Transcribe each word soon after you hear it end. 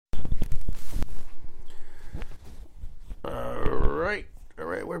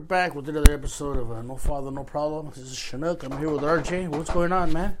right, we're back with another episode of No Father, No Problem. This is Chinook. I'm here with RJ. What's going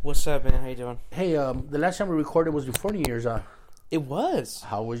on, man? What's up, man? How you doing? Hey, the last time we recorded was before New Year's. It was.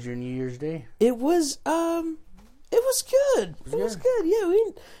 How was your New Year's Day? It was good. It was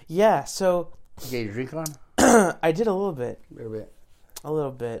good. Yeah. So You get your drink on? I did a little bit. A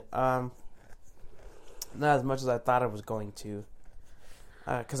little bit. Not as much as I thought I was going to.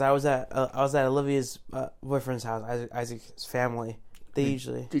 Because I was at Olivia's boyfriend's house, Isaac's family. Did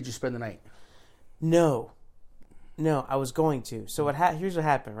you spend the night? No, I was going to. So here's what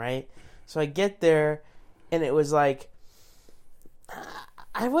happened, right? So I get there, and it was like,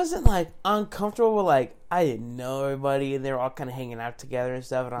 I wasn't like uncomfortable, but like I didn't know everybody, and they were all kind of hanging out together and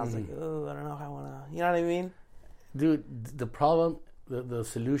stuff, and I was like, oh, I don't know if I want to, you know what I mean? Dude, the problem, the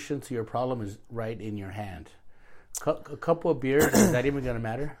solution to your problem is right in your hand. A couple of beers, is that even going to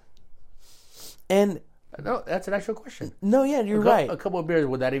matter? And no, that's an actual question. No, yeah, you're right. A couple of beers,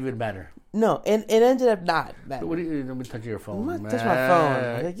 would that even matter? No, and it ended up not mattering. What do you, let me touch your phone. I'm touch my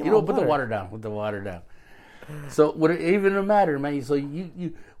phone. Like, put the water down. Put the water down. So would it even matter, man? So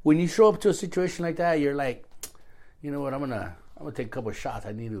you when you show up to a situation like that, you're like, you know what? I'm gonna take a couple of shots.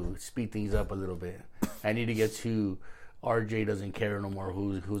 I need to speed things up a little bit. I need to get to RJ doesn't care no more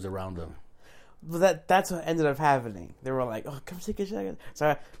who's around him. But that's what ended up happening. They were like, "Oh, come take a shot."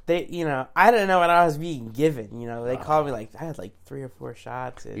 So they, I didn't know what I was being given. They called me like I had like 3 or 4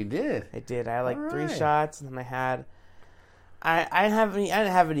 shots. You did? I did. I had like 3 shots, and then I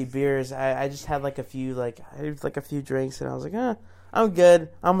didn't have any beers. I just had like a few I had like a few drinks, and I was like, I'm good.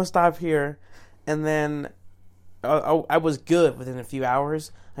 I'm gonna stop here, and then I was good within a few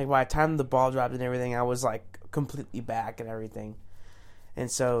hours. Like by the time the ball dropped and everything, I was like completely back and everything, and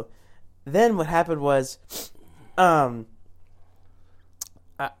so. Then what happened was,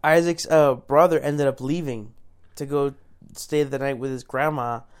 Isaac's brother ended up leaving to go stay the night with his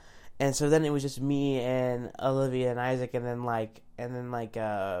grandma, and so then it was just me and Olivia and Isaac, and then I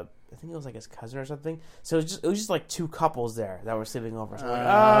think it was like his cousin or something. So it was just like 2 couples there that were sleeping over. So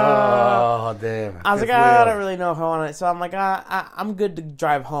I'm like, damn! I was like, I don't really know if I want to. So I'm like, I'm good to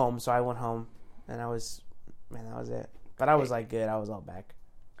drive home. So I went home, and that was it. But I was like good. I was all back.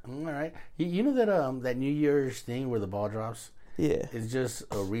 All right. You know that New Year's thing where the ball drops? Yeah. It's just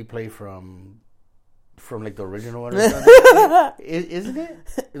a replay from like the original one or something. Isn't it?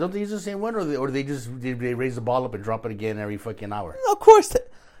 Don't they use the same one, or they raise the ball up and drop it again every fucking hour? No, of course.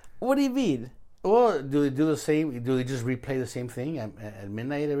 What do you mean? Well, do they do the same? Do they just replay the same thing at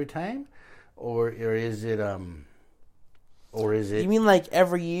midnight every time, or is it Or is it? You mean like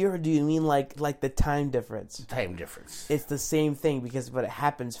every year, or do you mean like the time difference? Time difference. It's the same thing but it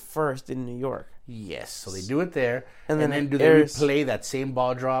happens first in New York. Yes, so they do it there, and then do airs... they replay that same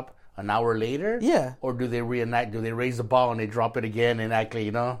ball drop an hour later? Yeah. Or do they reenact? Do they raise the ball and they drop it again and actually,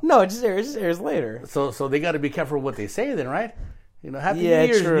 No, it just airs later. So they got to be careful what they say then, right? Happy New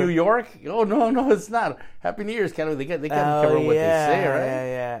Year's, true. New York. Oh no, it's not. Happy New Year's, kind of. They got to be careful what they say,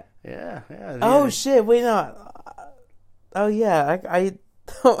 right? Yeah. Oh shit! Wait, no. Oh yeah, I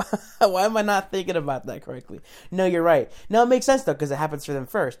why am I not thinking about that correctly? No, you're right. No, it makes sense though because it happens for them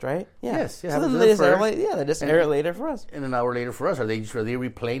first, right? Yeah. Yes. So then they just air it. They just air it later for us. And an hour later for us. Are they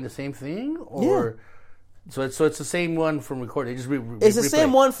replaying the same thing, or so it's the same one from recording? They just it's the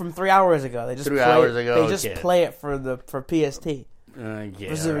same one from 3 hours ago. They just 3 hours ago. They just play it for PST.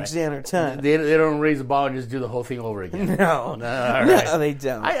 Pacific Standard Time. They don't raise the ball and just do the whole thing over again. No, right. No, they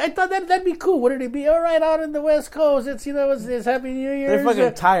don't. I thought that'd be cool. Wouldn't it be all right out in the West Coast? It's it's Happy New Year. They're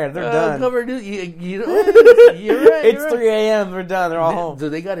fucking tired. They're done. You're right. It's 3 a.m. They're done. They're all home. So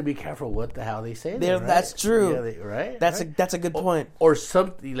they got to be careful what the hell they say. That's true. Yeah, right. That's a good point. Or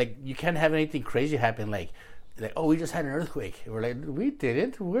something like you can't have anything crazy happen like, we just had an earthquake. We're like, we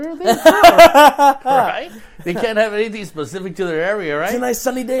didn't. Where are they from? Right? They can't have anything specific to their area, right? It's a nice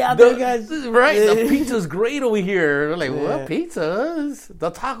sunny day out there, guys. Right? The pizza's great over here. They're like, what pizza?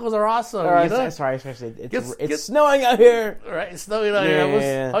 The tacos are awesome. Sorry. It's snowing out here. Right? It's snowing out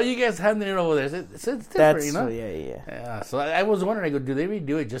here. How you guys handling it over there? It's different, Yeah. So I was wondering, do they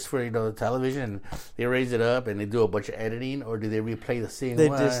redo it just for the television? They raise it up and they do a bunch of editing, or do they replay the scene? They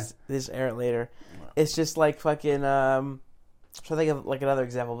just air it later. It's just like fucking. I'm trying to think of like another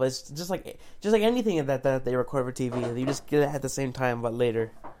example, but it's just like anything that they record for TV. You just get it at the same time, but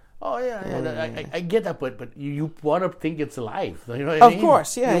later. Oh yeah. I get that, but you want to think it's live. You know what I mean? Of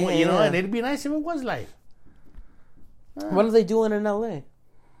course, yeah. And it'd be nice if it was live. What are they doing in LA?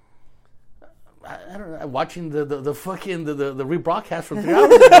 I don't know. Watching the fucking the rebroadcast from 3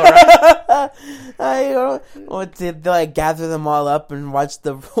 hours ago, right? I want to like gather them all up and watch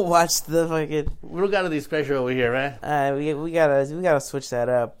the fucking. We don't got anything special over here, man. We gotta switch that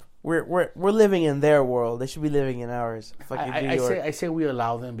up. We're living in their world. They should be living in ours. Fucking New York. I say we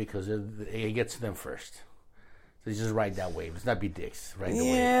allow them because it gets to them first. So just ride that wave. Let's not be dicks. Ride the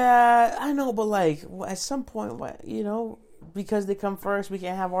wave. Yeah, I know, but like at some point, because they come first, we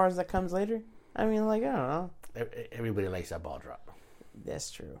can't have ours that comes later. I mean, like, I don't know. Everybody likes that ball drop.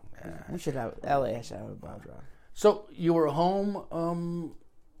 That's true. We should have LA should have a ball drop. So you were home.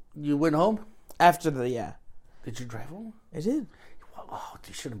 You went home after the yeah. Did you drive home? I did. Oh,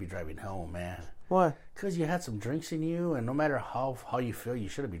 you shouldn't be driving home, man. Why? Because you had some drinks in you, and no matter how you feel, you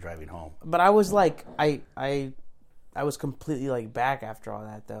shouldn't be driving home. But I was like, I was completely like back after all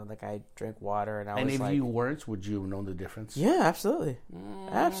that though. Like I drank water and I was like. And if you weren't, would you have known the difference? Yeah, absolutely.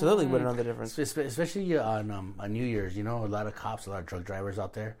 Absolutely would have known the difference. Especially on New Year's, a lot of cops, a lot of drunk drivers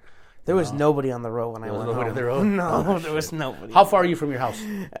out there. There was nobody on the road when I went home. There was nobody on the road? No, there was nobody. How far are you from your house?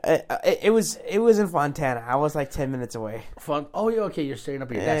 It was in Fontana. I was like 10 minutes away. Oh, yeah, okay. You're staying up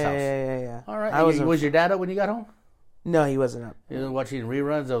at your dad's house. Yeah. All right. Was your dad up when you got home? No, he wasn't up. You were watching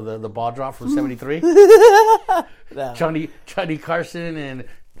reruns of the ball drop from '73. No. Johnny Carson and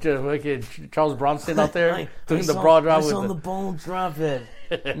Charles Bronson out there doing the ball drop. I saw the ball drop it.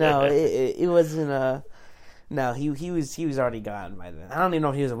 No, it wasn't. No, he was already gone by then. I don't even know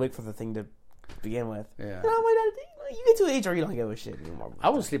if he was awake for the thing to begin with. Yeah. No, you get to an age where you don't give a shit anymore. I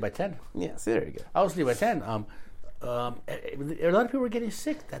was asleep by 10. Yeah, see, there you go. I was asleep by 10. A lot of people were getting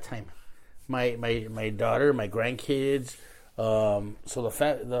sick at that time. My daughter, my grandkids. So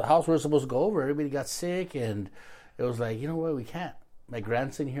the house we were supposed to go over, everybody got sick, and it was like, you know what, we can't. My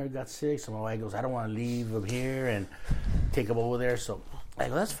grandson here got sick, so my wife goes, I don't want to leave him here and take him over there. So I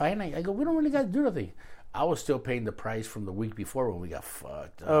go, that's fine. I go, we don't really got to do nothing. I was still paying the price from the week before when we got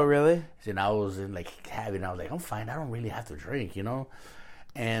fucked up. Oh, really? And I was in I was like, I'm fine. I don't really have to drink,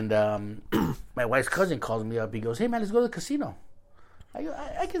 And my wife's cousin calls me up. He goes, hey, man, let's go to the casino. I go,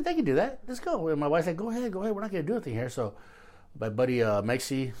 I can do that. Let's go. And my wife's like, go ahead. We're not going to do anything here. So my buddy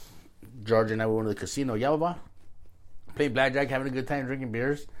Mexi, George, and I went to the casino. Yababa. Playing blackjack, having a good time, drinking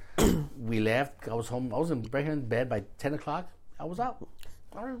beers. We left. I was home. I was in bed by 10 o'clock. I was out.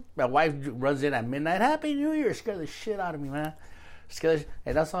 My wife runs in at midnight. Happy New Year! Scared the shit out of me, man. And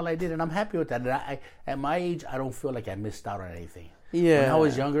that's all I did, and I'm happy with that. And at my age, I don't feel like I missed out on anything. Yeah. When I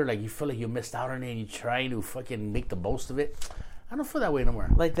was younger, you feel like you missed out on it, and you're trying to fucking make the most of it. I don't feel that way no more.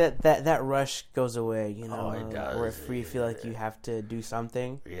 Like that rush goes away, Oh, it does. Where you feel like you have to do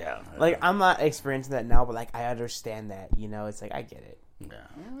something. Yeah. I'm not experiencing that now, but I understand that. It's like I get it.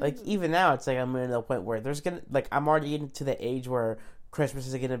 Yeah. Even now, it's like I'm at a point where I'm already getting to the age where Christmas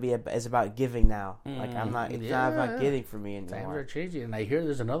is going to be is about giving now. I'm not. It's not about giving for me anymore. Times are changing, and I hear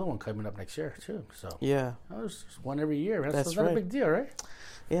there's another one coming up next year too. So yeah, there's just one every year. That's not a big deal, right?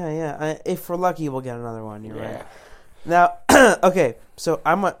 Yeah. If we're lucky, we'll get another one. You're right. Now, okay. So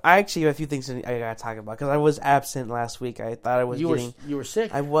I actually have a few things I gotta talk about because I was absent last week. I thought I was You were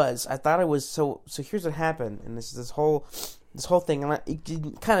sick. I was. I thought I was. So here's what happened, and this whole thing. And you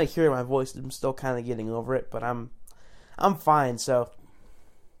can kind of hear my voice. I'm still kind of getting over it, but I'm fine. So.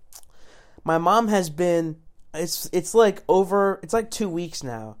 My mom has been. It's like 2 weeks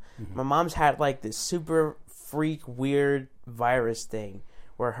now. Mm-hmm. My mom's had this super freak weird virus thing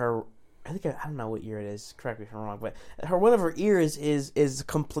where I don't know what ear it is. Correct me if I'm wrong, but one of her ears is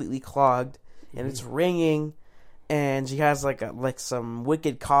completely clogged and it's ringing, and she has some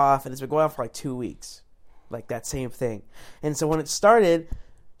wicked cough, and it's been going on for 2 weeks, that same thing. And so when it started,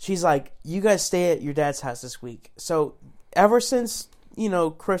 she's like, "You guys stay at your dad's house this week." So ever since.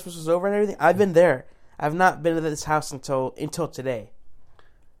 Christmas was over and everything, I've been there. I've not been to this house until today.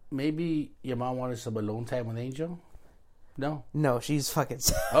 Maybe your mom wanted some alone time with Angel? No, she's fucking...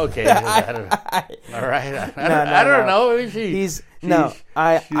 Okay. I don't know. All right. I don't know.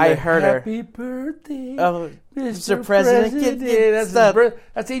 I heard her. Happy birthday, Mr. President.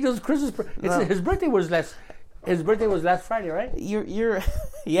 That's Angel's Christmas. His birthday was last Friday, right? You're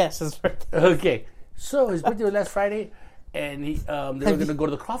yes, his birthday. Okay. So his birthday was last Friday. And they were going to go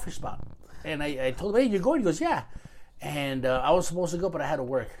to the crawfish spot. And I told him, hey, you're going? He goes, yeah. And I was supposed to go, but I had to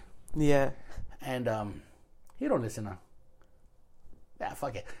work. Yeah. And he don't listen now. Yeah,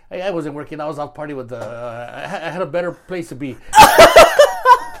 fuck it. I wasn't working. I was out partying with I had a better place to be.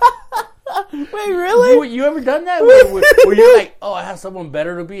 Wait, really? You ever done that? Where you're like, oh, I have someone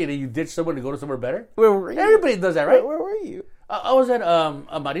better to be, and then you ditch someone to go to somewhere better? Where were you? Everybody does that, right? Where were you? I was at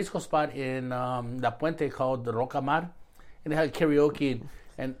a marisco spot in La Puente called the Roca Mar. And they had karaoke,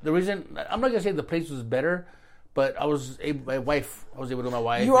 and the reason I'm not gonna say the place was better, But I was able to do my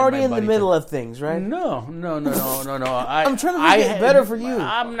wife. You're already in the middle of things, right? No. I'm trying to make it better for you.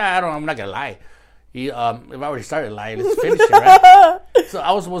 I'm not gonna lie. If I already started lying, let's finish it, right? So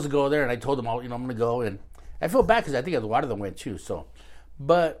I was supposed to go there, and I told them, I'm gonna go, and I feel bad because I think a lot of them went too. So,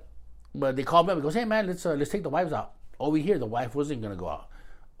 but they called me up and goes, hey man, let's take the wives out. Over here, the wife wasn't gonna go out.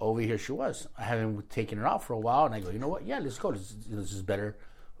 Over here, she was. I haven't taken her out for a while, and I go, you know what? Yeah, let's go. This is better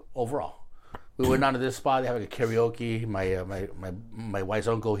overall. We went down to this spot. They have a karaoke. My wife's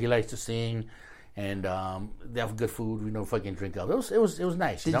uncle, he likes to sing, and they have good food. We fucking drink up. It was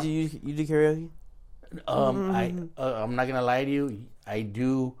nice. Did you do karaoke? I'm not gonna lie to you. I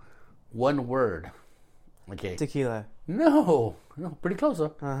do one word. Okay. Tequila. No, pretty close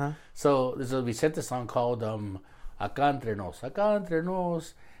though. Uh-huh. So there's a Vicente song called Acá Entre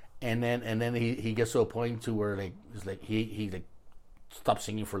Nos, and then he gets to a point to where he stops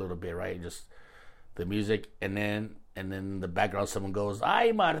singing for a little bit, right? Just the music, and then in the background someone goes,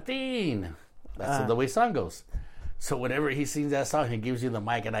 "Ay Martín." That's the way the song goes. So whenever he sings that song, he gives you the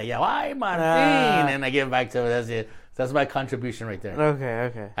mic, and I yell, "Ay Martín," and I give back to him. That's it. That's my contribution right there.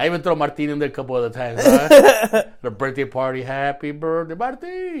 Okay. I even throw Martín in there a couple other times. The birthday party, happy birthday,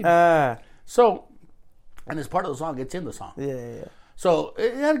 Martín. So, and it's part of the song. It's in the song. Yeah. So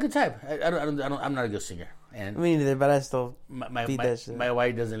it had a good time. I'm not a good singer, and me neither. But I still my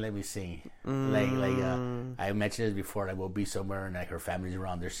wife doesn't let me sing. I mentioned it before. I will be somewhere and her family's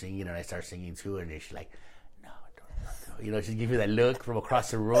around there singing, and I start singing too, and she's like, "No." She'd give you that look from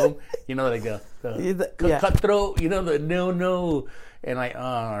across the room. Like the cutthroat. The no. And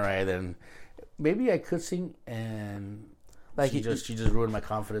all right, then maybe I could sing, and she just ruined my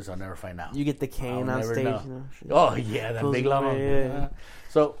confidence. I'll never find out. You get the cane on stage. Oh yeah, that big long one. Yeah.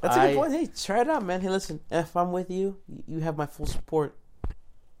 So that's a good point. Hey, try it out, man. Hey, listen, if I'm with you, you have my full support.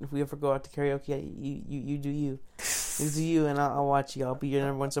 If we ever go out to karaoke, you do you. You do you, and I'll watch you. I'll be your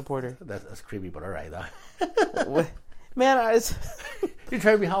number one supporter. That's creepy, but all right, though. Man, you're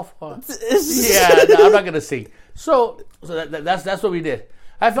trying to be helpful. Yeah, no, I'm not gonna sing. So that's what we did.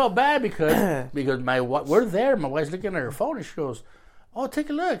 I felt bad because we're there. My wife's looking at her phone and she goes, "Oh, take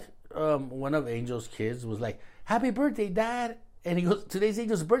a look." One of Angel's kids was like, "Happy birthday, Dad!" And he goes, "Today's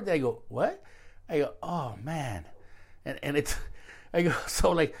Angel's birthday." I go, "What?" I go, "Oh man," and it's I go,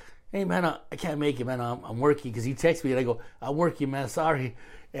 so like, "Hey man, I can't make it, man. I'm working." Because he texts me and I go, "I'm working, man. Sorry."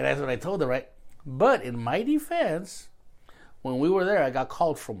 And that's what I told her, right? But in my defense, when we were there, I got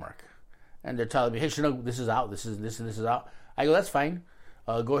called from work, and they're telling me, "Hey, Chinook, this is out. This is out." I go, "That's fine.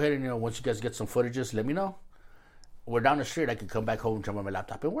 Go ahead and once you guys get some footages, let me know. We're down the street. I can come back home, jump on my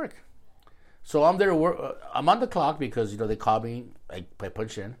laptop, and work." So I'm there. I'm on the clock because they called me. I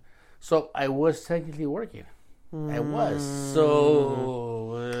punch in. So I was technically working. I was.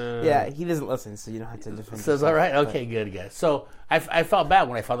 So yeah, he doesn't listen, so you don't have to defend. So it's all right. Okay, good. So I felt bad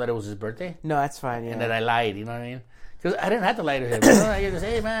when I found out it was his birthday. No, that's fine. Yeah. And then I lied. You know what I mean? Because I didn't have to lie to him. I just,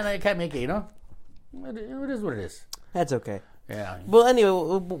 "Hey man, I can't make it." It is what it is. That's okay. Yeah. Well, anyway,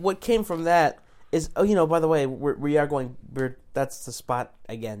 what came from that is, by the way, we are going. That's the spot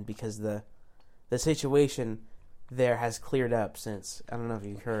again because the situation there has cleared up since. I don't know if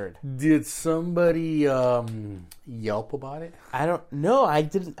you heard. Did somebody Yelp about it? I don't know. I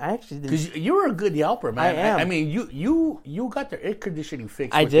didn't. I actually didn't. Because you were a good Yelper, man. I am. I mean, you got the air conditioning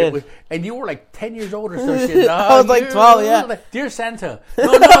fixed. I did. And you were like 10 years old or some shit. I was like 12, yeah. Like, "Dear Santa."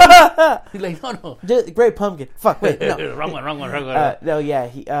 No. He's like, no. Great pumpkin. Fuck, wait, no. wrong one. No, yeah.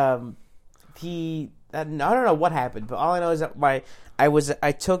 He I don't know what happened, but all I know is that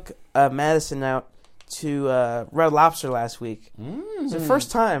I took Madison out to Red Lobster last week. It's the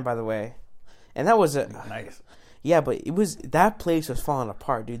first time, by the way, and that was nice. Yeah, but that place was falling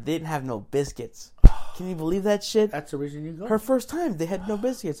apart, dude. They didn't have no biscuits. Can you believe that shit? That's the reason you go. Her first time, they had no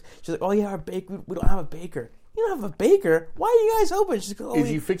biscuits. She's like, "Oh yeah, our baker. We don't have a baker." "You don't have a baker? Why are you guys open?" She's like, "Is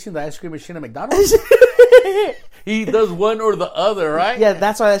he fixing the ice cream machine at McDonald's?" He does one or the other, right? Yeah,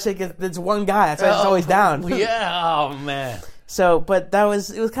 that's why that shit it's one guy. That's why it's always down. Yeah, oh man. So, but it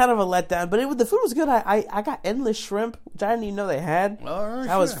was kind of a letdown. But the food was good. I got endless shrimp, which I didn't even know they had.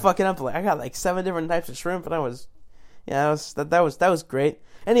 I was fucking up. I got like 7 different types of shrimp, and that was great.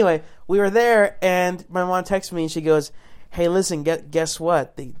 Anyway, we were there, and my mom texted me, and she goes, "Hey, listen, guess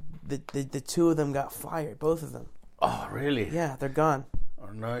what? The two of them got fired, both of them." Oh, really? Yeah, they're gone.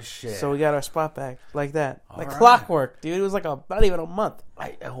 Oh, no shit. So we got our spot back like that. Clockwork, dude. It was like not even a month.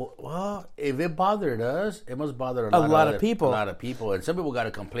 Well, if it bothered us, it must bother a lot of people. A lot of people. And some people got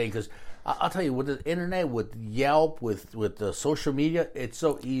to complain because I'll tell you, with the internet, with Yelp, with the social media, it's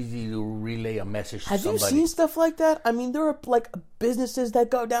so easy to relay a message to somebody. Have you seen stuff like that? I mean, there are like businesses that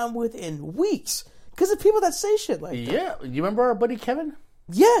go down within weeks Because of people that say shit like that. Yeah. You remember our buddy Kevin?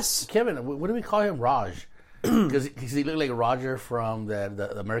 Yes. Kevin, what do we call him? Raj. Because he looked like Roger from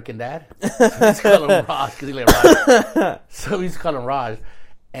the American Dad. So he's calling him Raj because he looked like Roger. So he's calling him Raj.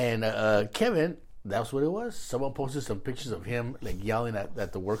 And Kevin, that's what it was. Someone posted some pictures of him like yelling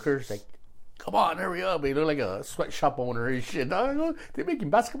at the workers, like, come on, hurry up. He looked like a sweatshop owner and shit. No, they're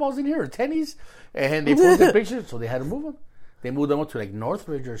making basketballs in here or tennis. And they posted pictures, so they had to move him. They moved him up to like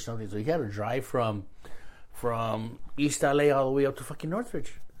Northridge or something. So he had to drive from East LA all the way up to fucking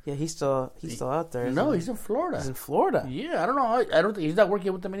Northridge. Yeah, he's still out there. No, he's in Florida. He's in Florida. Yeah, I don't know. I don't think he's not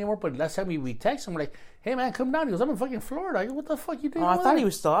working with them anymore. But last time we text him, we're like, "Hey man, come down." He goes, "I'm in fucking Florida." I go, "What the fuck you doing?" Oh, I thought he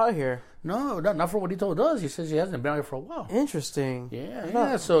was still out here. No, not from what he told us. He says he hasn't been out here for a while. Interesting.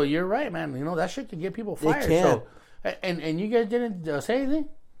 Yeah. So you're right, man. You know that shit can get people fired. It can. So, and you guys didn't say anything.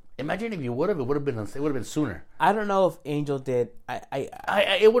 Imagine if you would have. It would have been sooner. I don't know if Angel did.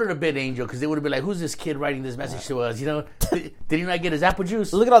 It wouldn't have been Angel because they would have been like, "Who's this kid writing this message to us?" You know, did he not get his apple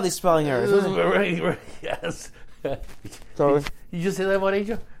juice? Look at all these spelling errors. Right, yes. So you just say that about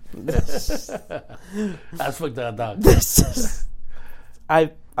Angel? That's fucked up, dog.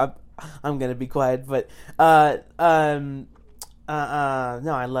 I'm gonna be quiet, but no,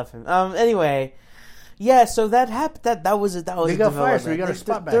 I love him. Anyway. Yeah, so that happened. That was they got fired, so you got a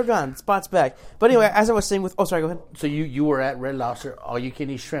spot back. They're gone. Spot's back. But anyway, as I was saying with... Oh, sorry, go ahead. So you were at Red Lobster, all you can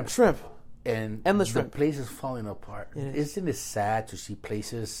eat shrimp. And endless the shrimp. place is falling apart. Isn't it sad to see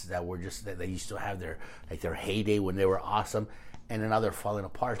places that were just... that used to have their heyday when they were awesome, and then now they're falling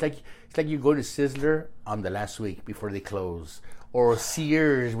apart. It's like you go to Sizzler on the last week before they close. Or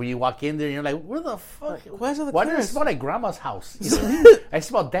Sears, when you walk in there and you're like, where the fuck? Why does it smell like grandma's house? You know? I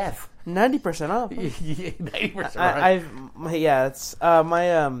smell death. 90% off. 90%. Yeah, it's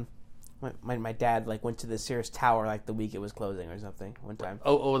my dad like went to the Sears Tower like the week it was closing or something one time.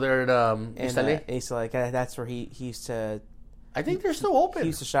 Oh, they're at East LA? East LA. That's where he used to... I think they're still open. He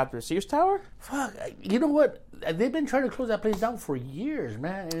used to shop at Sears Tower? Fuck. You know what? They've been trying to close that place down for years,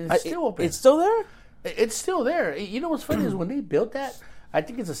 man. And it's still open. It's still there? It's still there. You know what's funny is when they built that, I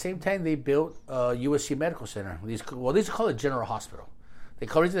think it's the same time they built USC Medical Center. They used to call it General Hospital. They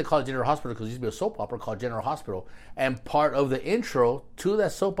call it General Hospital because there used to be a soap opera called General Hospital. And part of the intro to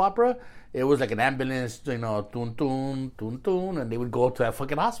that soap opera, it was like an ambulance, tun, tun, tun, tun, and they would go to that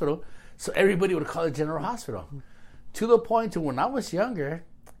fucking hospital. So everybody would call it General Hospital. To the point to when I was younger,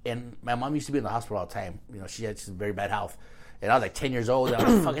 and my mom used to be in the hospital all the time. You know, she had some very bad health. And I was like 10 years old, and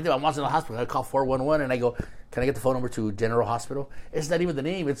I'm like, fucking dude, I'm in the hospital. I call 411, and I go, can I get the phone number to General Hospital? It's not even the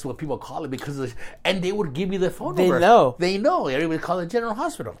name. It's what people call it because of and they would give me the phone number. They know. Everybody call it General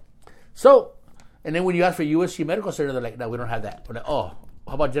Hospital. So, and then when you ask for USC Medical Center, they're like, no, we don't have that. We're like, oh,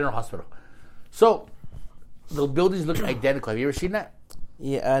 how about General Hospital? So, the buildings look identical. Have you ever seen that?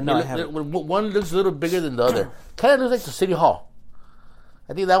 Yeah, no, I haven't. One looks a little bigger than the other. Kind of looks like the City Hall.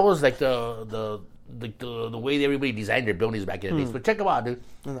 I think that was like the way everybody designed their buildings back in the days. But check them out, dude.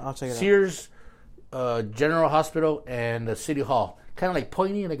 I'll check it Sears, General Hospital, and the City Hall. Kind of like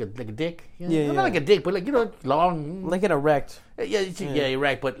pointy, like a dick. You know? Yeah. Not like a dick, but like, you know, long. Like an erect. Yeah,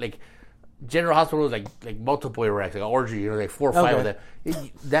 erect. But like General Hospital was like multiple erects, like an orgy, you know, like 4 or 5 of them.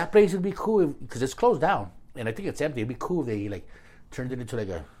 That place would be cool because it's closed down. And I think it's empty. It'd be cool if they like turned it into like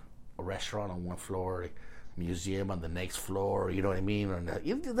a restaurant on one floor, like museum on the next floor, you know what I mean?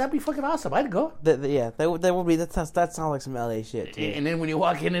 That'd be fucking awesome. I'd go. That would be. That sounds like some LA shit too. And then when you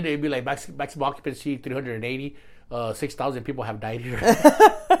walk in, it'd be like maximum occupancy 380. 6,000 people have died here.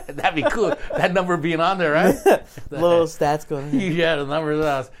 That'd be cool. That number being on there, right? Little stats going on. Yeah, the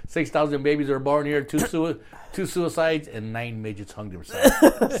numbers. 6,000 babies were born here. 2 suicides and 9 midgets hung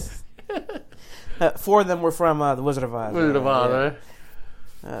themselves. 4 of them were from the Wizard of Oz. Right?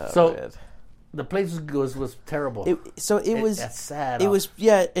 Oh, so. Man. The place was terrible. That's sad. It was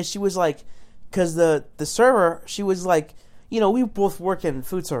and she was like, because the server, she was like, you know, we both work in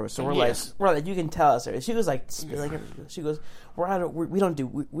food service, so we're like, you can tell us. She was like, she goes, we're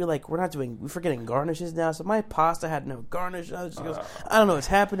forgetting garnishes now. So my pasta had no garnish. She goes, I don't know what's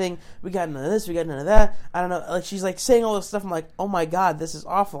happening. We got none of this. We got none of that. I don't know. Like she's like saying all this stuff. I'm like, oh my god, this is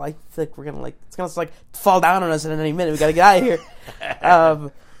awful. I think we're gonna it's gonna fall down on us in any minute. We gotta get out of here.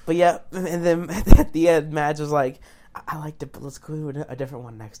 But yeah, and then at the end, Madge was like, I like to, let's go to a different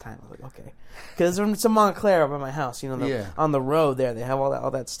one next time. I was like, okay. Because there's some Montclair by my house, you know, on the road there. They have all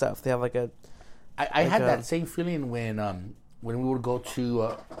that stuff. They have like a... I had that same feeling when we would go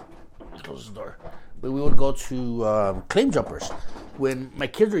to close the door. But we would go to claim jumpers. When my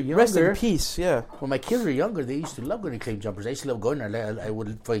kids were younger... Rest in peace, yeah. When my kids were younger, they used to love going to claim jumpers. I used to love going there. I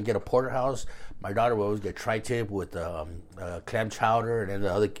would fucking get a porterhouse. My daughter would always get tri-tip with clam chowder and then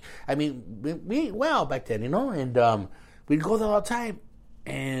the other... I mean, we ate well back then, you know? And we'd go there all the time.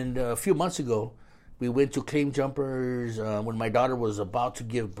 And a few months ago, we went to claim jumpers when my daughter was about to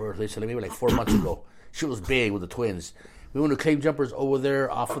give birth. They said maybe like 4 months ago. She was big with the twins. We went to claim jumpers over there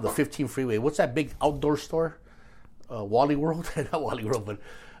off of the 15 freeway. What's that big outdoor store? Wally World? Not Wally World,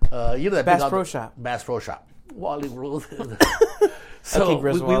 but you know that Bass Pro Shop. Bass Pro Shop. Wally World. So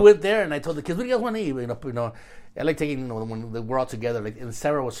okay, we went there, and I told the kids, "What do you guys want to eat?" You know, I like taking when we're all together. Like, and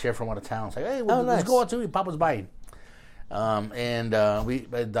Sarah was here from out of town. It's like, "Hey, let's go out to eat." Papa's buying.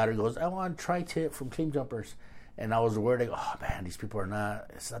 My daughter goes, "I want tri-tip from claim jumpers." And I was worried, like, oh man, these people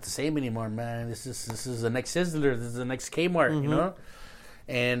it's not the same anymore, man. This is the next Sizzler, this is the next Kmart, you know?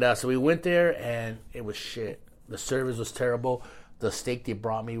 And so we went there, and it was shit. The service was terrible. The steak they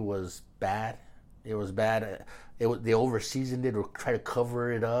brought me was bad. It was bad. They over-seasoned it or tried to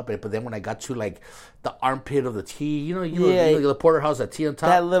cover it up. But then when I got to, like, the armpit of the T, you know the porterhouse, that T on top?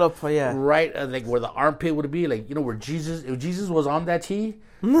 That little, yeah. Right, like, where the armpit would be, like, you know, where if Jesus was on that T,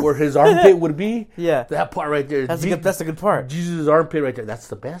 where his armpit would be, yeah, that part right there. That's a good part. Jesus' armpit right there. That's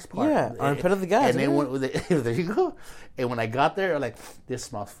the best part. Yeah, armpit of the guy. And then there you go. And when I got there, I'm like, this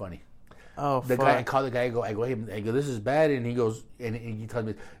smells funny. Oh, I call the guy. I go, hey, this is bad. And he goes, and he tells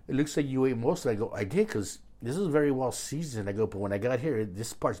me, it looks like you ate most of it. I go, I did, because this is very well seasoned. I go, but when I got here,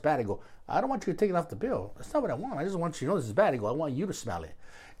 this part's bad. I go, I don't want you to take it off the bill. That's not what I want. I just want you to know this is bad. I go, I want you to smell it.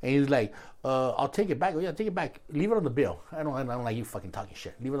 And he's like, I'll take it back. I go, yeah, take it back. Leave it on the bill. I don't like you fucking talking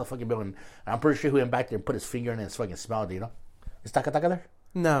shit. Leave it on the fucking bill. And I'm pretty sure he went back there and put his finger in it and fucking smelled it, you know? Is Taka there?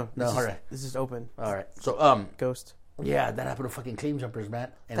 No. All right. This is open. All right. So, Ghost. Yeah, that happened to fucking claim jumpers, man.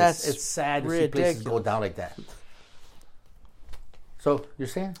 And That's it's sad to see ridiculous. places go down like that. So, you're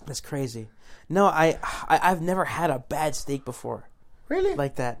saying? That's crazy. No, I've never had a bad steak before. Really?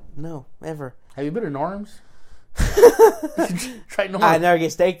 Like that. No, ever. Have you been to Norm's? Try Norm's. I never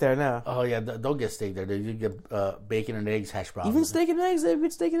get steak there, no. Oh, yeah, don't get steak there. You get bacon and eggs, hash browns. Even steak and eggs? They have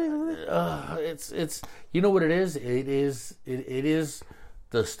good steak and eggs? It's you know what it is? It is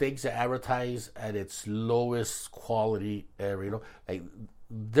the steaks that advertise at its lowest quality ever, you know? Like,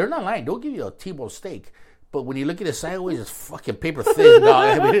 they're not lying. They'll give you a T-bone steak. But when you look at it sideways, it's fucking paper thin,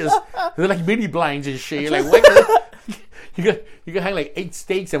 dog. I mean, they're like mini blinds and shit. You're like, what? You can hang like 8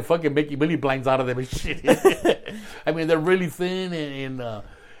 steaks and fucking make mini blinds out of them and shit. I mean, they're really thin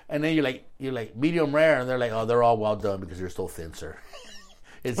and then you're like medium rare, and they're like, oh, they're all well done because you're so thin, sir.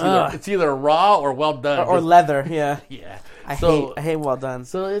 It's either raw or well done or leather. Yeah, yeah. I hate well done.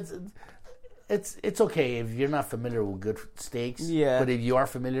 So it's okay if you're not familiar with good steaks. Yeah. But if you are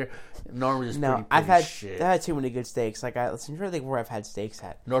familiar, normally it's pretty I've had shit. I've had too many good steaks. Like I'm trying to think where I've had steaks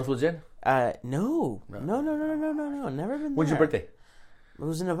at. Northwoods Inn? No. Never been there. When's your birthday? It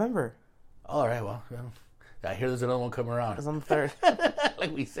was in November. All right. Well, I hear there's another one coming around. It was on the 3rd.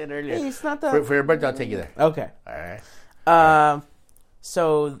 Like we said earlier. Hey, it's not that. For your birthday, I'll take you there. Okay. All right.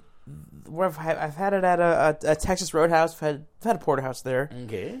 So where I've had it at a Texas Roadhouse. I've had a porterhouse there.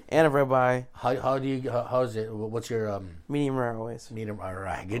 Okay. And a ribeye. How's it? What's your medium rare always? Medium. All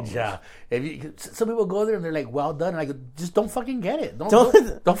right. Good job. Some people go there and they're like, well done. And I go, just don't fucking get it. Don't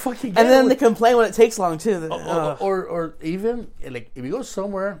fucking get it. And then they complain when it takes long too. Or even like if you go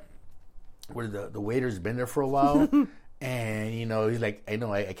somewhere where the waiter's been there for a while. And, you know, he's like, I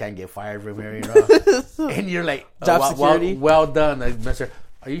know I can't get fired from here, you know. And you're like, job security. Well done, mister.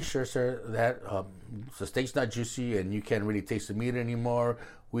 Are you sure, sir, that the steak's not juicy and you can't really taste the meat anymore?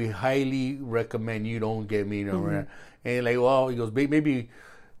 We highly recommend you don't get meat over And you're like, well, he goes, maybe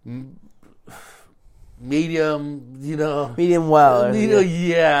medium, you know. Medium well. You know,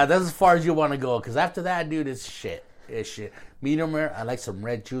 yeah, that's as far as you want to go. Because after that, dude, it's shit. It's shit. Medium rare, I like some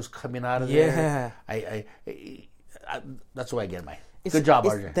red juice coming out of there. Yeah. That's why I get mine. Good job,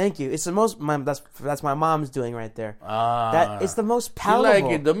 RJ. Thank you. It's the most. That's my mom's doing right there. That it's the most palatable. You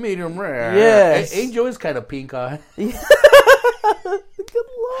like it, the medium rare. Yes. Angel is kind of pink, huh? Good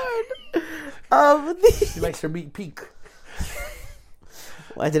Lord. She likes her meat pink.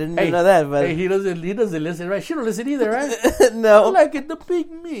 Well, I didn't even know that, but he doesn't listen, right? She don't listen either, right? No. I like it, the pink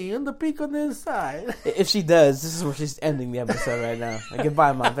me and the pink on the inside. If she does, this is where she's ending the episode right now.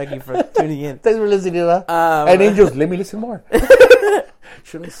 Goodbye, Mom. Thank you for tuning in. Thanks for listening, huh? And Angels, let me listen more.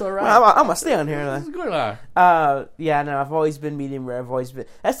 Should I so right? Well, I'm gonna stay on here. What's going on? Yeah, no, I've always been medium rare. I've always been.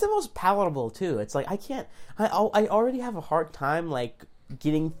 That's the most palatable too. It's like I already have a hard time like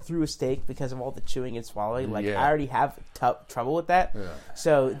getting through a steak because of all the chewing and swallowing. Like, Yeah. I already have trouble with that. Yeah.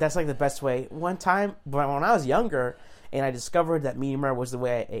 So that's like the best way. One time, when I was younger, and I discovered that medium rare was the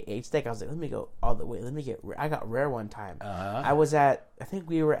way I ate steak, I was like, let me go all the way. Let me get rare. I got rare one time. I think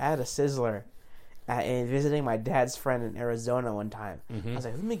we were at a Sizzler and visiting my dad's friend in Arizona one time. I was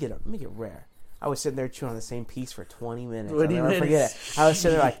like, let me get rare. I was sitting there chewing on the same piece for 20 minutes. I'll never forget it. I was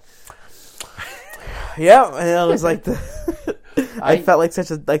sitting there like, yeah, and I was like, I felt like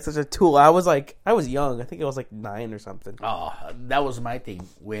such a tool. I was young. I think I was like 9 or something. Oh, that was my thing.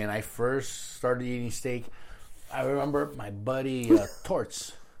 When I first started eating steak, I remember my buddy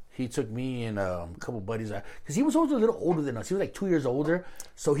Torts. He took me and a couple buddies because he was always a little older than us. He was like 2 years older,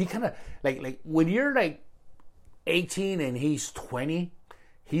 so he kind of like when you're like 18 and he's 20.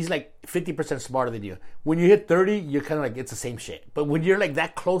 He's like 50% smarter than you. When you hit 30, you're kind of like, it's the same shit. But when you're like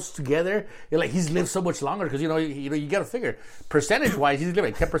that close together, you're like, he's lived so much longer because, you got to figure, percentage-wise, he's lived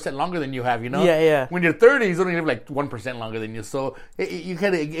like 10% longer than you have, Yeah. When you're 30, he's only lived like 1% longer than you. So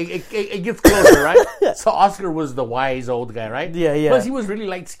it gets closer, right? So Oscar was the wise old guy, right? Yeah. Plus, he was really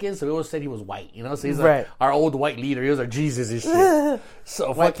light-skinned, so we always said he was white, So he's like right. our old white leader. He was our Jesus and shit.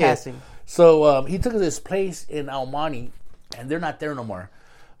 So white casting. So he took us to this place in Almani, and they're not there no more.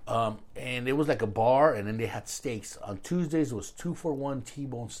 And it was like a bar, and then they had steaks. On Tuesdays, it was 2-for-1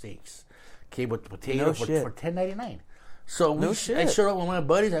 T-bone steaks. Okay, with potato for $10.99. So I showed up with my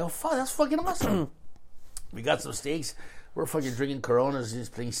buddies. I go, fuck, that's fucking awesome. We got some steaks. We're fucking drinking Coronas,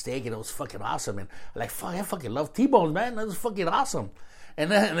 just playing steak, and it was fucking awesome. And I'm like, fuck, I fucking love T-bones, man. That was fucking awesome.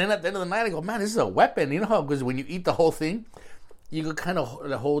 And then at the end of the night, I go, man, this is a weapon. You know how, because when you eat the whole thing, you can kind of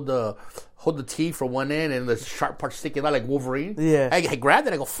hold the teeth from one end and the sharp part sticking out like Wolverine. Yeah. I grabbed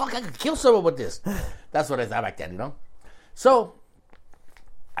it. I go, fuck, I could kill someone with this. That's what I thought back then, So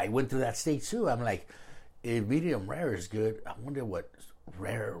I went through that stage too. I'm like, if medium rare is good, I wonder what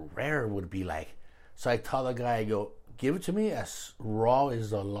rare would be like. So I tell the guy, I go, give it to me as raw as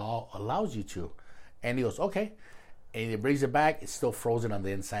the law allows you to. And he goes, okay. And he brings it back. It's still frozen on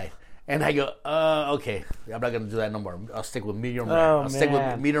the inside. And I go, okay, I'm not going to do that no more. I'll stick with medium rare. I'll stick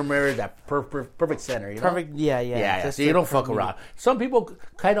with medium rare, that perfect center, Perfect, yeah. So you don't fuck around. Some people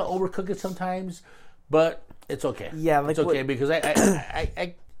kind of overcook it sometimes, but it's okay. Yeah, like it's okay because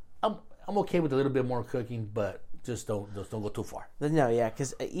I'm okay with a little bit more cooking, but just don't go too far. No, yeah,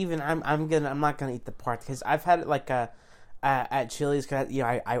 because even I'm not gonna eat the part because I've had it like at Chili's, cause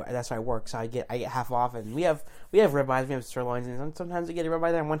I that's where I work, so I get half off, and we have ribeyes, we have sirloins, and sometimes I get a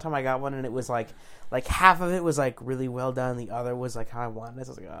ribeye there. And one time I got one, and it was like half of it was like really well done, the other was like how I wanted it.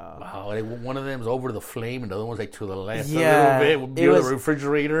 So I was like, oh. Wow, one of them was over the flame, and the other one was like to the left yeah, a little bit, near the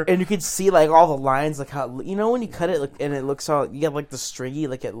refrigerator, and you could see like all the lines, like how when you cut it, and it looks all you get like the stringy,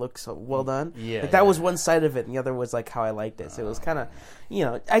 like it looks well done. Yeah, like that was one side of it, and the other was like how I liked it. So it was kind of,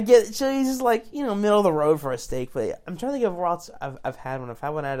 I get Chili's is like middle of the road for a steak, but I'm trying to think of where else I've had one. I've had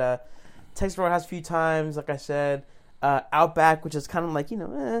one at Texas Roadhouse a few times, like I said. Outback, which is kind of like what's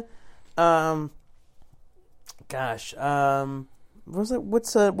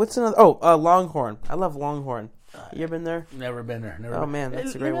another? Longhorn. I love Longhorn. You ever been there? Never been there. Never. Oh man,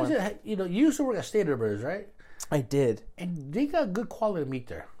 that's a great one. You used to work at Stater Brothers, right? I did, and they got good quality meat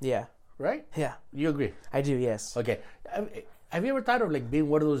there. Yeah. Right? Yeah. You agree? I do. Yes. Okay. Have you ever thought of like being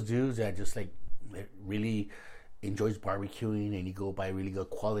one of those dudes that just like really enjoys barbecuing, and you go buy really good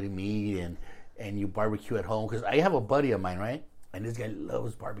quality meat and you barbecue at home? Because I have a buddy of mine, right? And this guy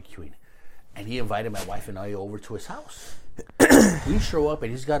loves barbecuing. And he invited my wife and I over to his house. We show up,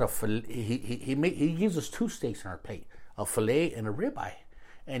 and he's got a filet. He gives us 2 steaks on our plate, a filet and a ribeye.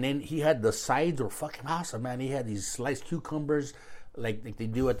 And then he had the sides were fucking awesome, man. He had these sliced cucumbers like they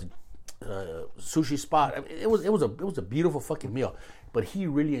do at the sushi spot. I mean, it was a beautiful fucking meal. But he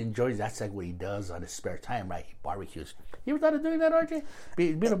really enjoys that's like what he does on his spare time, right? He barbecues. You ever thought of doing that, RJ?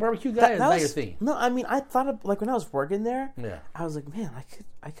 Being a barbecue guy is not your thing. No, I mean I thought of like when I was working there. Yeah. I was like, man,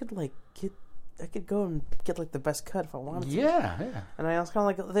 I could go and get like the best cut if I wanted to. Yeah. And I was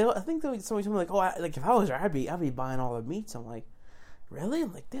kind of like, I think somebody told me like, if I was there, I'd be buying all the meats. I'm like, really?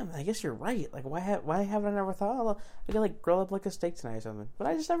 I'm like, damn, I guess you're right. Like, why haven't I never thought, I could like grill up like a steak tonight or something? But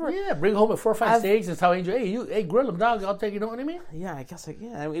I just never. Yeah, bring home 4 or 5 steaks and tell you, hey, grill them, dog. I'll take. You know what I mean? Yeah, I guess I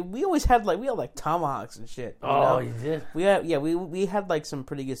mean, we always had like tomahawks and shit. You did. We had like some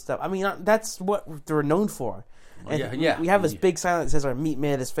pretty good stuff. I mean, that's what they're known for. And we have this big sign that says our meat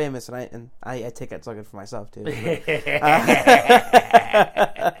man is famous, and I take it so good for myself too.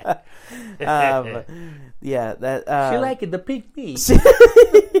 Yeah, that she like it, the pink meat.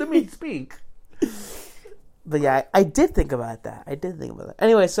 The meat's pink. But yeah, I did think about that.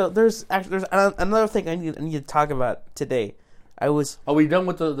 Anyway, so there's another thing I need to talk about today. I was. Are we done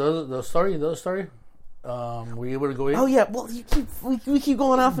with the story? The story? Were you able to go in? Oh yeah. Well, we keep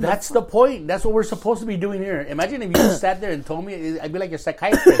going off. That's the point. That's what we're supposed to be doing here. Imagine if you just sat there and told me. I'd be like a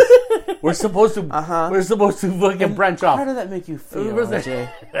psychiatrist. We're supposed to. We're supposed to fucking branch off. How did that make you feel,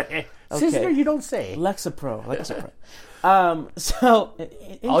 RJ? Sister, you don't say. Lexapro.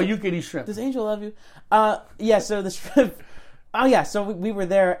 All you can eat shrimp. Does Angel love you? Yeah. So the shrimp. Oh yeah. So we were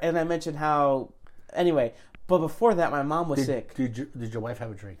there, and I mentioned how. Anyway, but before that, my mom was sick. Did your wife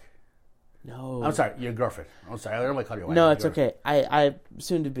have a drink? No. I'm sorry, your girlfriend. I'm sorry, I don't want to call your wife. No, it's okay. I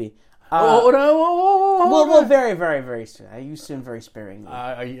soon to be. Well, very, very, very soon. I use soon very sparingly.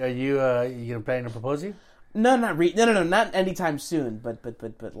 Are you gonna plan on proposing? No, not anytime soon.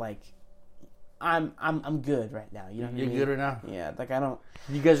 But like, I'm good right now. You know what I mean? You're good right now. Yeah, like I don't.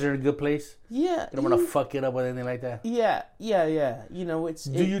 You guys are in a good place. Yeah. You don't want to fuck it up with anything like that. Yeah. You know, it's.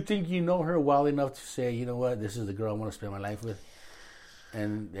 Do you think you know her well enough to say, you know what, this is the girl I want to spend my life with,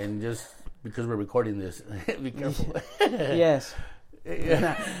 and just because we're recording this, be careful. Yes.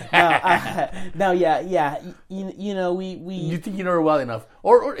 Yeah. You know, we. You think you know her well enough,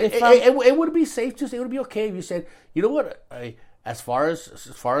 or it would be safe to say, it would be okay if you said, you know what, as far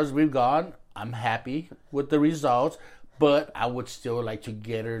as we've gone, I'm happy with the results, but I would still like to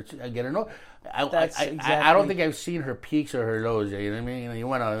get her know. I don't think I've seen her peaks or her lows. You know what I mean? You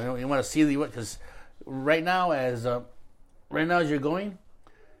want to see because right now as you're going,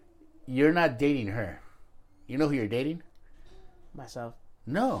 you're not dating her. You know who you're dating? Myself.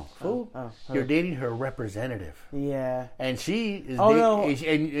 No, fool. You're dating her representative. Yeah. And she is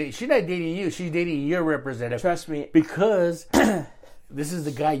and she's not dating you. She's dating your representative. Trust me. Because this is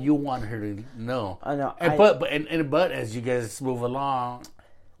the guy you want her to know. I know. But as you guys move along,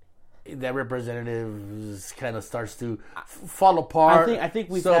 that representative kind of starts to fall apart. I think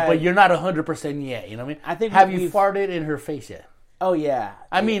we've but you're not 100% yet. You know what I mean? Have you farted in her face yet? Oh yeah.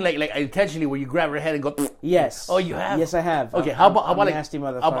 I mean, like intentionally, where you grab her head and go. Yes. Oh, you have. Yes, I have. Okay. How about like nasty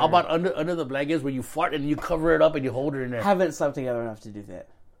motherfucker? How about under the blankets where you fart and you cover it up and you hold her in there? Haven't slept together enough to do that.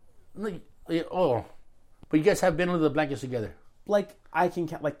 Oh, but you guys have been under the blankets together. Like I can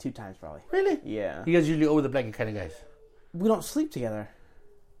count like 2 times probably. Really? Yeah. You guys usually over the blanket kind of guys. We don't sleep together.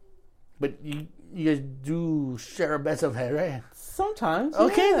 But you guys do share a bed sometime, right? Sometimes.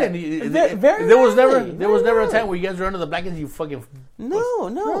 Okay, yeah. then. There was never a time where you guys were under the blankets and you fucking.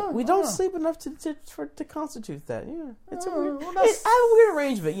 No. We don't sleep enough to constitute that. Yeah, it's a weird. I have a weird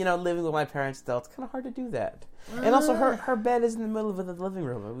arrangement. You know, living with my parents still, it's kind of hard to do that. And also, her bed is in the middle of the living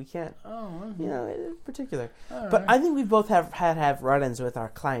room, and we can't. You know, in particular. But I think we both have run-ins with our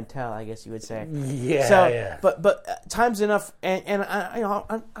clientele, I guess you would say. Yeah. So, yeah. But time's enough, and I, you know,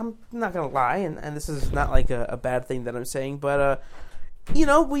 I'm not gonna lie, and this is not like a bad thing that I'm saying, but you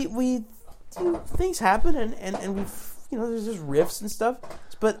know, we things happen, and we, you know, there's just rifts and stuff.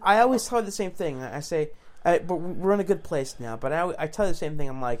 But I always tell her the same thing. I say, but we're in a good place now. But I tell her the same thing.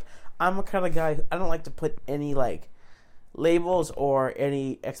 I'm like, I'm a kind of guy. I don't like to put any like labels or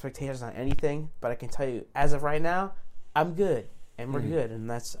any expectations on anything. But I can tell you, as of right now, I'm good, and we're good, and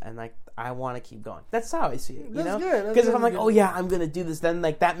like I want to keep going. That's how I see it. You know, because if I'm like, oh yeah, I'm gonna do this, then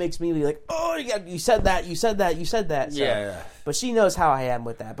like that makes me be like, oh yeah, you said that. So, yeah. But she knows how I am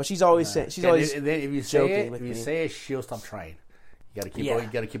with that. But she's always saying, she's always if you say it, say it, she'll stop trying. You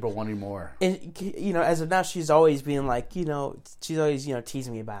gotta keep her wanting more. And you know, as of now, she's always being like, you know, she's always, you know,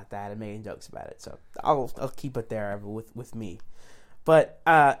 teasing me about that and making jokes about it. So I'll keep it there with me. But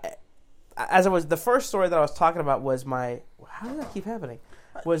the first story that I was talking about was how did that keep happening?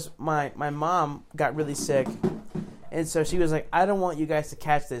 Was my mom got really sick, and so she was like, I don't want you guys to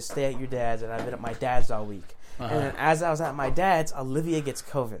catch this. Stay at your dad's, and I've been at my dad's all week. And then as I was at my dad's, Olivia gets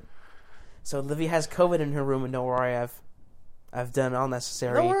COVID. So Olivia has COVID in her room, and don't worry, I've done all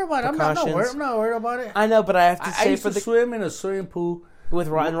necessary Don't worry about it. precautions. I'm not worried about it. I know, but I have to say I used to swim in a swimming pool with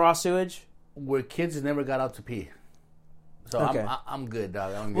raw sewage where kids never got out to pee. So okay. I'm good,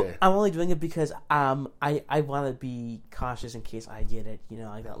 dog. I'm good. I'm only doing it because I want to be cautious in case I get it. You know,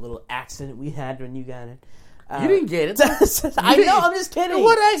 like that little accident we had when you got it. You didn't get it. I know. I'm just kidding.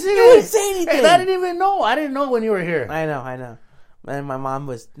 What accident? You didn't say anything. Hey, I didn't even know. I didn't know when you were here. I know. And my mom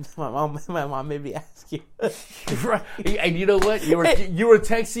made me ask you. Right. And you know what? You were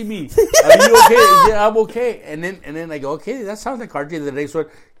texting me. Are you okay? Yeah, I'm okay. And then I go, okay, that sounds like RJ. The next one,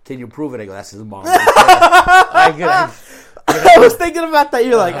 can you prove it? I go, that's his mom. I was thinking about that.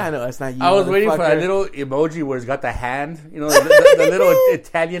 You're like, I know, it's not you. I was waiting for that little emoji where it's got the hand, you know, the little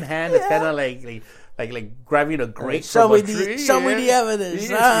Italian hand. It's kind of like grabbing a grape from a tree. Show me the evidence.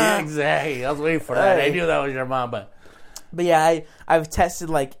 Yeah, exactly. I was waiting for that. I knew that was your mom, but yeah, I've tested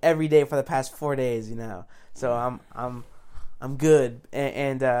like every day for the past 4 days, you know. So I'm I'm good.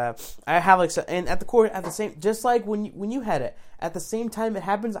 And I have like, and at the same, just like when you had it, at the same time it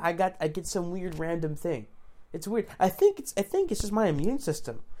happens, I get some weird random thing. It's weird. I think it's just my immune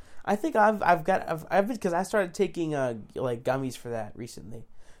system. I think I've because I started taking like gummies for that recently.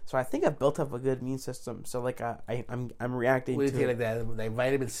 So I think I've built up a good immune system. So like I'm reacting. What do you think like that? Like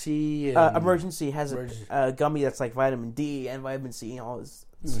vitamin C. Emergency has a gummy that's like vitamin D and vitamin C and all this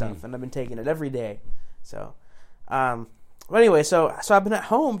stuff, and I've been taking it every day. So, but anyway, so I've been at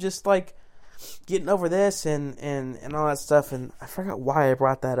home just like getting over this and all that stuff, and I forgot why I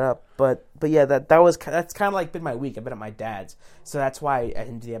brought that up, but yeah, that's kind of like been my week. I've been at my dad's, so that's why I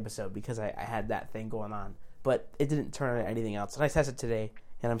didn't do the episode, because I had that thing going on, but it didn't turn into anything else. And I tested today,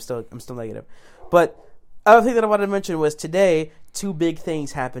 and I'm still negative. But other thing that I wanted to mention was today, 2 big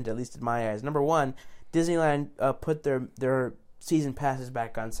things happened, at least in my eyes. Number one, Disneyland put their season passes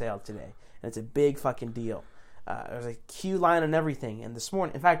back on sale today, and it's a big fucking deal. There's a queue line and everything. And this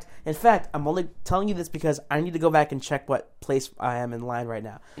morning, in fact, I'm only telling you this because I need to go back and check what place I am in line right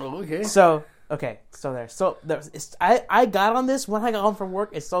now. Oh, okay. So I got on this when I got home from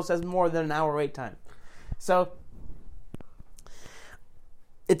work. It still says more than an hour wait time. So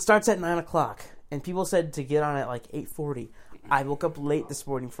it starts at 9:00, and people said to get on at like 8:40. I woke up late this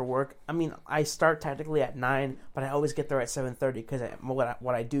morning for work. I mean, I start technically at 9, but I always get there at 7:30 because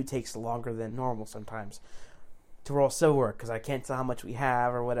what I do takes longer than normal sometimes to roll silver, because I can't tell how much we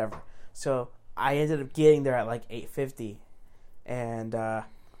have or whatever. So I ended up getting there at like 8:50, and I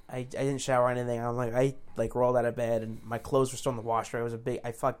didn't shower or anything. I rolled out of bed, and my clothes were still in the washer.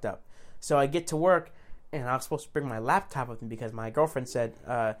 I fucked up. So I get to work, and I was supposed to bring my laptop with me because my girlfriend said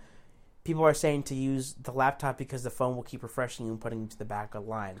people are saying to use the laptop because the phone will keep refreshing you and putting you to the back of the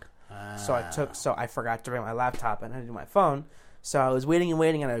line. So I forgot to bring my laptop, and I didn't do my phone. So I was waiting,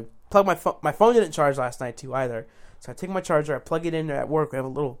 and I plugged my phone. My phone didn't charge last night too either. So I take my charger, I plug it in at work. I have a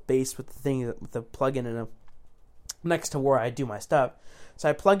little base with the thing with the plug-in in next to where I do my stuff. So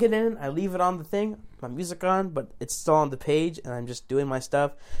I plug it in, I leave it on the thing, my music on, but it's still on the page, and I'm just doing my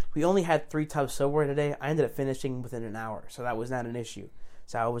stuff. We only had 3 tubs silverware today. I ended up finishing within an hour, so that was not an issue.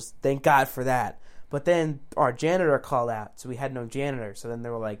 So thank God for that. But then our janitor called out, so we had no janitor. So then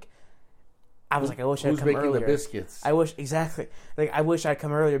they were like, I wish I'd come earlier. Who's making the biscuits? I wish I'd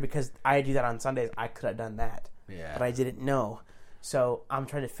come earlier because I do that on Sundays. I could have done that. Yeah. But I didn't know. So I'm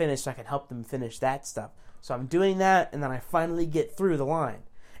trying to finish so I can help them finish that stuff. So I'm doing that, and then I finally get through the line.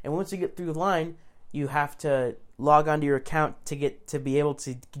 And once you get through the line, you have to log onto your account to be able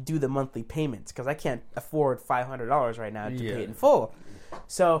to do the monthly payments, because I can't afford $500 right now to pay it in full.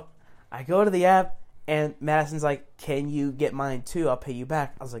 So I go to the app, and Madison's like, "Can you get mine too? I'll pay you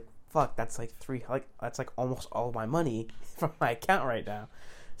back." I was like, "Fuck, that's like that's like almost all of my money from my account right now."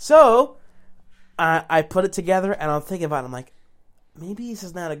 So I put it together, and I'm thinking about it. I'm like, maybe this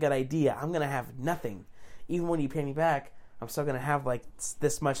is not a good idea. I'm gonna have nothing, even when you pay me back. I'm still gonna have like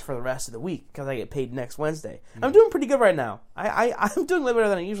this much for the rest of the week because I get paid next Wednesday. I'm doing pretty good right now. I'm doing a little better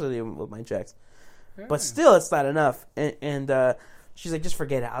than I usually do with my checks, but still, it's not enough. And she's like, "Just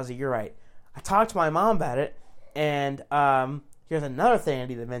forget it." I was like, "You're right." I talked to my mom about it, and here's another thing I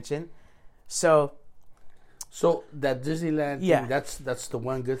need to mention. So that Disneyland thing, that's the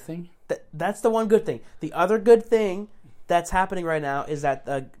one good thing? That's the one good thing. The other good thing that's happening right now is that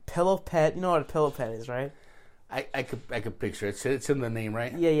the Pillow Pet, you know what a Pillow Pet is, right? I could picture it. It's in the name,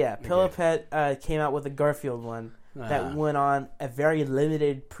 right? Yeah. Pillow Pet came out with a Garfield one that went on a very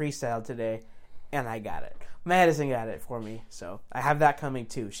limited pre-sale today, and I got it. Madison got it for me, so I have that coming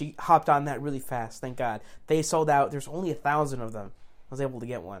too. She hopped on that really fast, thank God. They sold out. There's only 1,000 of them. I was able to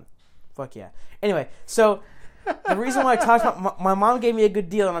get one. Fuck yeah. Anyway, so the reason why I talked about my mom gave me a good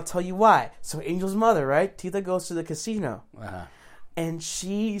deal, and I'll tell you why. So Angel's mother, right? Tita goes to the casino, and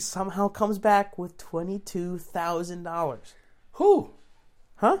she somehow comes back with $22,000. Who?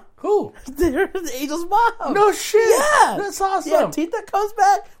 Huh? Who? The Angel's mom. No shit. Yeah, that's awesome. Yeah, Tita comes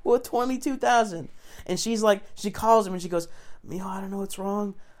back with $22,000, and she's like, she calls him and she goes, "Mijo, I don't know what's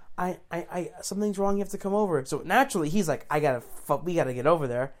wrong. I something's wrong. You have to come over." So naturally, he's like, we gotta get over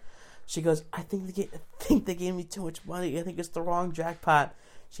there. She goes, I think they gave me too much money. I think it's the wrong jackpot.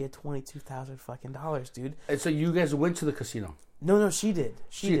 She had $22,000 fucking dollars, dude. And so you guys went to the casino? No, she did.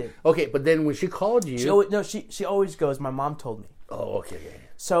 She did. Okay, but then when she called you, she always goes, "My mom told me." Oh, okay.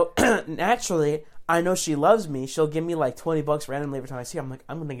 So naturally, I know she loves me. She'll give me like $20 randomly every time I see her. I'm like,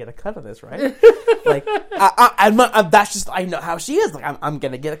 I'm gonna get a cut of this, right? Like, that's just, I know how she is. Like, I'm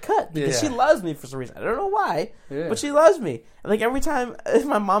gonna get a cut because she loves me for some reason. I don't know why, but she loves me. And like every time if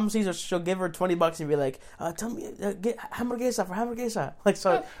my mom sees her, she'll give her $20 and be like, "Tell me, get hamburguesa for hamburguesa." Like,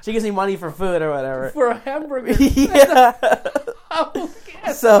 so she gives me money for food or whatever. For a hamburger. Yeah.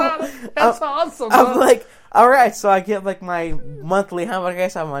 That's awesome. I'm like, all right, so I get like my monthly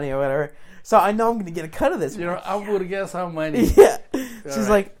hamburguesa money or whatever. So I know I'm going to get a cut of this. You know, I would guess how many. Yeah. She's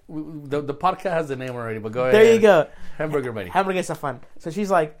like... The podcast has a name already, but go ahead. There you go. Hamburger money. Hamburguesa fun. So she's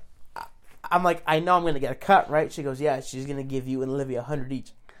like... I'm like, I know I'm going to get a cut, right? She goes, yeah, she's going to give you and Olivia 100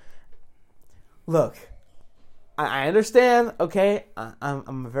 each. Look, I understand, okay?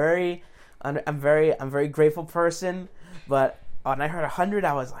 I'm a very grateful person, but when I heard 100,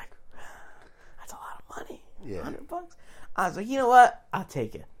 I was like, that's a lot of money. Yeah. $100. I was like, you know what? I'll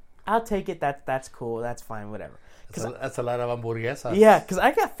take it. That's cool. That's fine. Whatever. That's a lot of hamburguesas. Yeah, because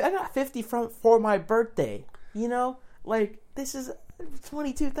I got 50 for my birthday. You know, like this is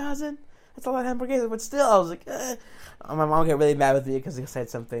 22,000. That's a lot of hamburguesas, but still, I was like, my mom got really mad with me because he said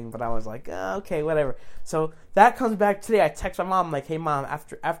something, but I was like, okay, whatever. So that comes back today. I text my mom like, hey mom,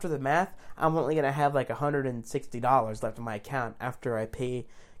 after the math, I'm only gonna have like $160 left in my account after I pay,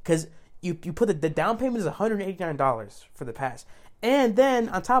 because you put the down payment is $189 for the pass. And then,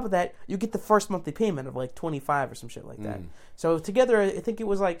 on top of that, you get the first monthly payment of like $25 or some shit like that. So, together, I think it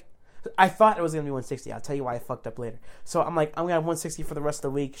was like... I thought it was going to be $160. I'll tell you why I fucked up later. So, I'm like, I'm going to have $160 for the rest of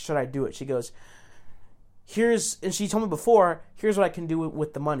the week. Should I do it? She goes, and she told me before, here's what I can do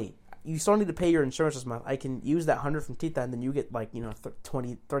with the money. You still need to pay your insurance this month. I can use that 100 from Tita, and then you get like,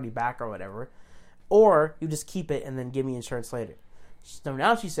 20, 30 back or whatever. Or, you just keep it and then give me insurance later. So,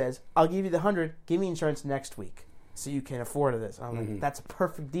 now she says, I'll give you the 100, give me insurance next week, so you can afford this. I'm like, that's a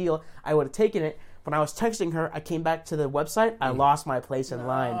perfect deal. I would have taken it. When I was texting her, I came back to the website. I lost my place in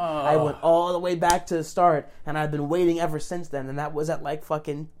line. I went all the way back to the start, and I've been waiting ever since then. And that was at like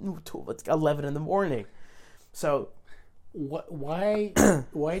fucking 11 in the morning. So, why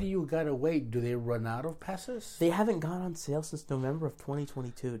do you gotta wait? Do they run out of passes? They haven't gone on sale since November of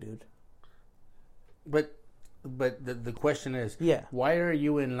 2022, dude. But the question is, why are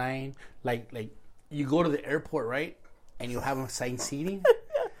you in line? Like you go to the airport, right? And you have assigned seating.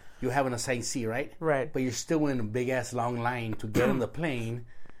 You have an assigned seat, right? Right. But you're still in a big-ass long line to get on the plane.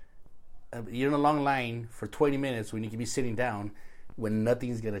 You're in a long line for 20 minutes when you can be sitting down when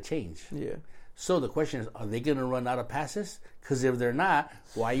nothing's going to change. Yeah. So the question is, are they going to run out of passes? Because if they're not,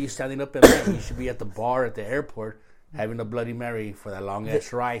 why are you standing up in line? You should be at the bar at the airport having a Bloody Mary for that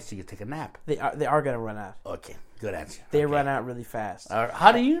long-ass ride so you can take a nap. They are going to run out. Okay. Good answer. They run out really fast.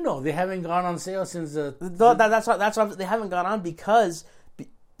 How do you know? They haven't gone on sale since... That's what they haven't gone on because...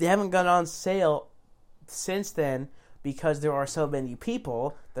 They haven't gone on sale since then because there are so many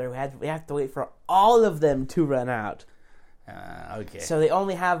people that we have to wait for all of them to run out. Okay. So they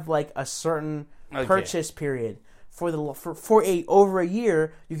only have like a certain purchase period for over a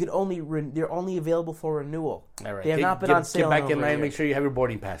year. You could they're only available for renewal. All right. They have not been on sale. Get back in line. Make sure you have your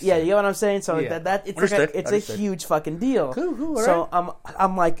boarding pass. Yeah, you know what I'm saying. So it's a huge fucking deal. Cool. So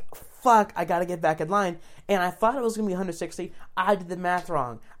I'm like, fuck, I gotta get back in line. And I thought it was gonna be $160. I did the math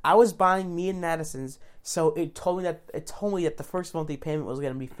wrong. I was buying me and Madison's, so it told me that the first monthly payment was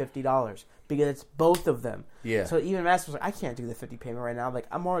gonna be $50 because it's both of them. Yeah. So even Madison was like, I can't do the 50 payment right now. Like,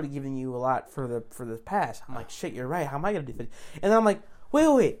 I'm already giving you a lot for the pass. I'm like, shit, you're right. How am I gonna do 50? And then I'm like,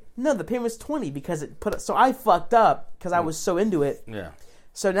 wait, no, the payment's 20 because so I fucked up because I was so into it. Yeah.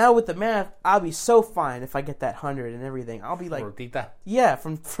 So now with the math, I'll be so fine if I get that 100 and everything. I'll be like, from Tita. Yeah,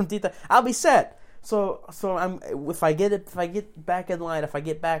 from Tita. I'll be set. So if I get back in line, if I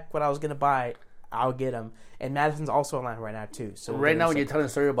get back what I was gonna buy, I'll get them. And Madison's also in line right now too. So right now, when you're telling the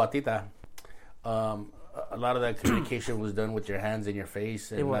story about Tita, a lot of that communication was done with your hands and your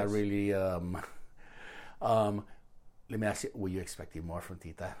face, and not really. Let me ask you: were you expecting more from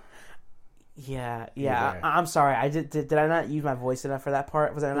Tita? Yeah. I'm sorry. Did I not use my voice enough for that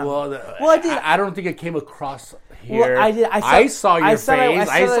part? Was I not? Well, I did. I don't think it came across here. Well, I did. I saw your face.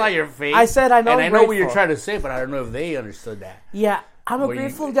 I saw your face. I said I know. And I know what you're trying to say, but I don't know if they understood that. Yeah, I'm a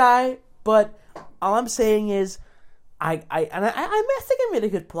grateful guy, but all I'm saying is, I think I made a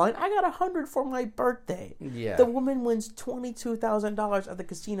good point. I got 100 for my birthday. Yeah. The woman wins $22,000 at the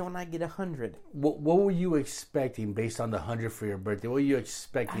casino, and I get 100. What were you expecting based on the 100 for your birthday? What were you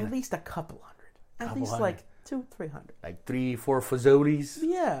expecting? At least a couple hundred. At least $200-$300. Like 3-4 Fazoli's.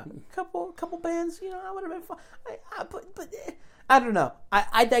 Yeah, couple bands. I would have been fine. But I don't know.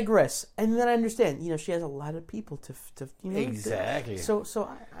 I digress. And then I understand. She has a lot of people to Exactly. So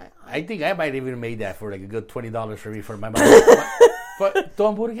I think I might even made that for like a good $20 for me for my mom. But tu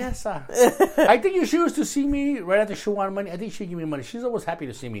hamburguesa. I think if she was to see me right after she wanted money, I think she'd give me money. She's always happy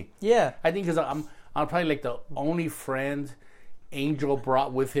to see me. Yeah. I think because I'm probably like the only friend Angel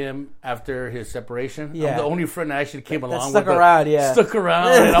brought with him after his separation. Yeah. I'm the only friend that actually came along stuck with around, Stuck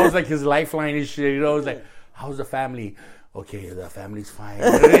around. And I was like his lifeline and shit. It was like, how's the family? Okay, the family's fine.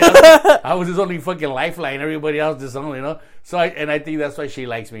 I was his only fucking lifeline. Everybody else is only, So I think that's why she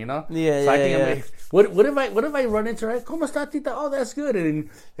likes me, Yeah, so yeah, I think yeah. I'm like, what if I run into her? ¿Cómo está, tita? Oh, that's good. And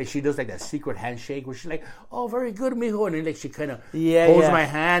then she does like that secret handshake where she's like, oh, very good, mijo. And then like she kind of holds my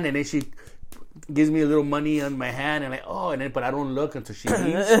hand and then she gives me a little money on my hand and but I don't look until she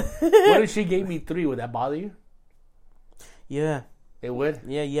leaves. What if she gave me 3? Would that bother you? Yeah. It would?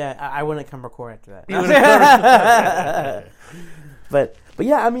 Yeah. I wouldn't come record after that. But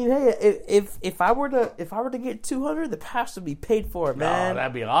yeah, I mean, hey, if I were to get 200, the pass would be paid for, man. Oh,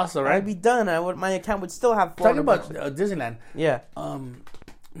 that'd be awesome, right? I'd be done. My account would still have. Talking about Disneyland. Yeah.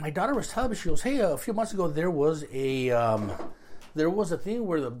 My daughter was telling me, she goes, hey, a few months ago there was a thing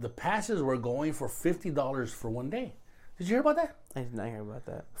where the passes were going for $50 for one day. Did you hear about that? I did not hear about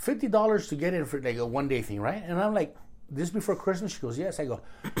that. $50 to get in for like a one day thing, right? And I'm like, this before Christmas? She goes, yes. I go,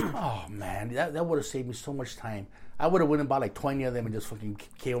 oh man, that would have saved me so much time. I would have went and bought like 20 of them and just fucking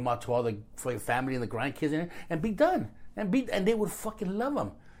gave them out to all the fucking family and the grandkids and be done. And they would fucking love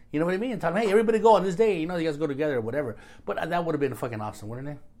them. You know what I mean? And tell them, hey, everybody go on this day. You guys go together or whatever. But that would have been fucking awesome, wouldn't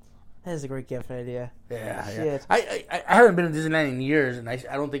it? That is a great gift idea. Yeah. I haven't been to Disneyland in years, and I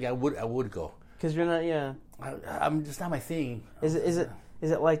don't think I would go. Because you're not, yeah. I'm just not my thing. Is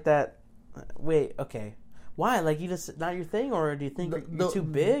it like that? Wait, okay. Why? Like, you just not your thing, or do you think you're too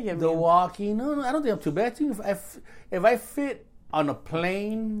big? The walking? No, I don't think I'm too big. I think if I fit on a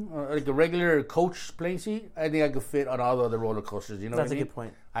plane, like a regular coach plane seat, I think I could fit on all the other roller coasters. You know, that's what I mean? A good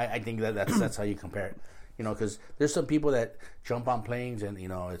point. I think that's how you compare it. Because there's some people that jump on planes, and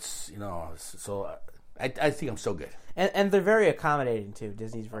so I think I'm so good. And they're very accommodating too.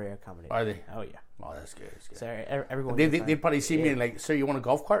 Disney's very accommodating. Are they? Oh yeah. Oh, that's good. That's good. So everyone. They probably see me and like, sir, you want a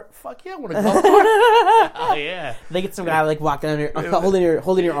golf cart? Fuck yeah, I want a golf cart. Oh yeah. They get some guy like walking under,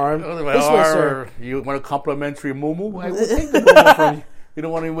 holding your arm. This way, sir. You want a complimentary muumuu? I will take the muumuu from you. You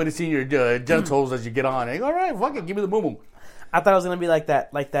don't want anybody seeing your genitals as you get on. Like, all right, fuck it, give me the muumuu. I thought it was gonna be like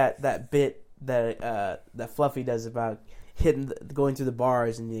that bit that Fluffy does about going through the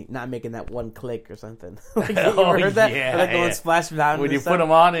bars and not making that one click or something. Like, you ever heard that? Yeah, or like going Splash Mountain. When you put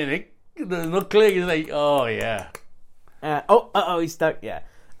them on and there's no click, it's like, oh yeah. He's stuck. Yeah.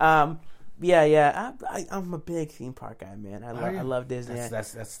 Yeah. I'm a big theme park guy, man. I love Disney.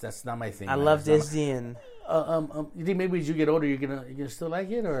 That's not my thing. I love Disney and. You think maybe as you get older, you're gonna still like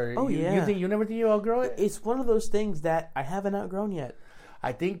it, or yeah. You never think you'll outgrow it? It's one of those things that I haven't outgrown yet.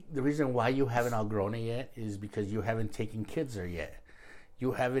 I think the reason why you haven't outgrown it yet is because you haven't taken kids there yet.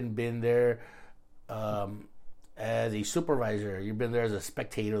 You haven't been there as a supervisor. You've been there as a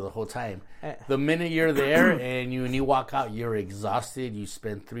spectator the whole time. The minute you're there and you walk out, you're exhausted. You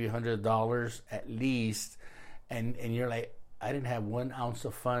spend $300 at least, and you're like, I didn't have 1 ounce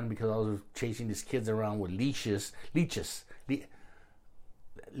of fun because I was chasing these kids around with leashes,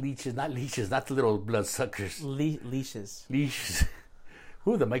 not the little bloodsuckers. Leashes.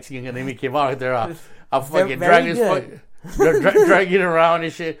 Who the Mexican name came out there? I'll fucking dragging around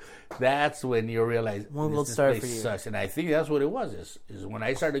and shit. That's when you realize this place sucks. And I think that's what it was. Is when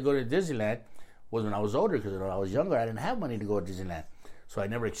I started going to Disneyland was when I was older, because when I was younger I didn't have money to go to Disneyland, so I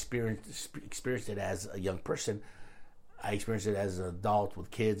never experienced it as a young person. I experienced it as an adult with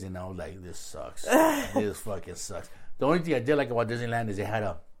kids, and I was like, this sucks. This fucking sucks. The only thing I did like about Disneyland is they had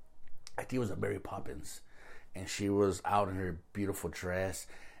I think it was a Mary Poppins, and she was out in her beautiful dress,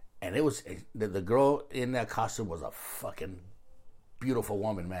 and it was the girl in that costume was a fucking beautiful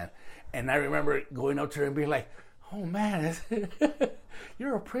woman, man. And I remember going up to her and being like, oh man,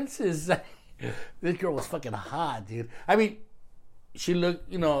 you're a princess. This girl was fucking hot, dude. I mean, she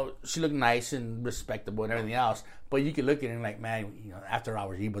looked nice and respectable and everything else, but you could look at her and like, man, after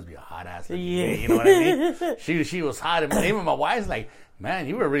hours, he must be a hot ass. Like, yeah, you know what I mean? She was hot, and even my wife's like, man,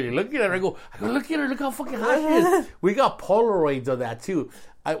 you were really looking at her. I go, look at her, look how fucking hot she is. We got Polaroids of that too.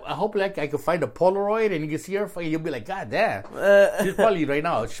 I hope like I could find a Polaroid and you can see her. You'll be like, God damn, she's probably right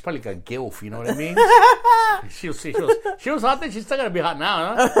now. She's probably like a gilf. You know what I mean? She was hot then. She's still gonna be hot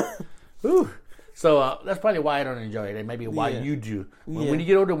now, huh? Ooh. So that's probably why I don't enjoy it, and maybe why you do. When you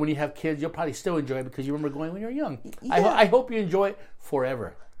get older, when you have kids, you'll probably still enjoy it because you remember going when you were young. Yeah. I hope you enjoy it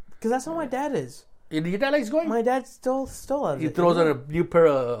forever. Because that's how my dad is. Your dad likes going? My dad still loves it. He throws on a new pair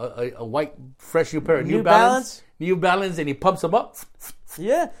of a white, fresh new pair of New Balance. New Balance, and he pumps them up.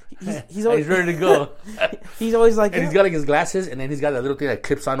 Yeah, he's always ready to go. He's always like, and he's got like his glasses, and then he's got that little thing that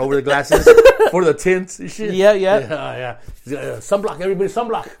clips on over the glasses for the tints and shit. Yeah. He's got sunblock, everybody,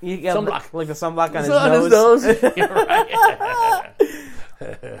 sunblock. Sunblock, like the sunblock on his nose. You're right.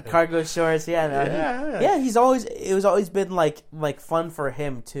 Cargo shorts, yeah. He's always. It was always been like fun for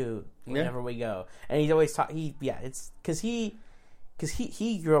him too. Whenever we go, and he's always it's because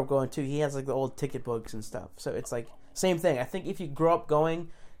he grew up going too. He has like the old ticket books and stuff. So it's like same thing. I think if you grow up going,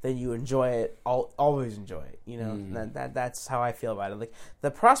 then you enjoy it. Always enjoy it. You know, that's how I feel about it. Like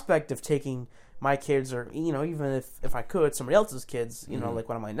the prospect of taking my kids, or even if I could, somebody else's kids, like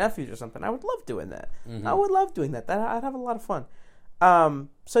one of my nephews or something, I would love doing that. I would love doing that. I'd have a lot of fun.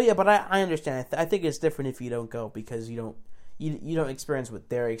 So yeah, but I understand. I think it's different if you don't go because you don't experience what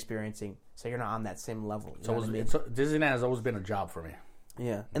they're experiencing, so you're not on that same level. So Disneyland has always been a job for me.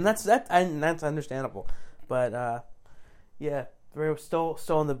 Yeah, and that's understandable. But yeah, we're still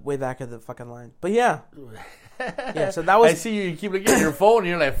on the way back of the fucking line. But yeah. So that was. I see you keep looking at your phone, and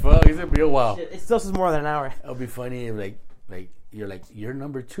you're like, "Fuck, it's gonna be a while." It still says more than an hour. It'll be funny if you're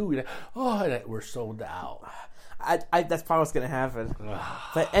number 2. You're like, "Oh, we're sold out." That's probably what's gonna happen.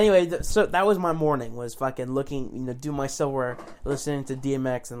 But anyway, so that was my morning. Was fucking looking, do my silver, listening to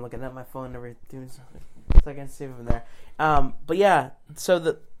DMX and looking at my phone and everything, so I can see from there. But yeah, so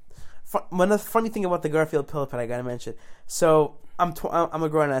the funny thing about the Garfield pillow pet I gotta mention. So I'm a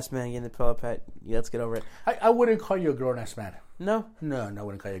grown ass man getting the pillow pet. Yeah, let's get over it. I wouldn't call you a grown ass man. No, I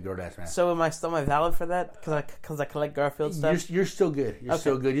wouldn't call you a grown ass man. So am I valid for that? Because I collect Garfield stuff. You're still good. You're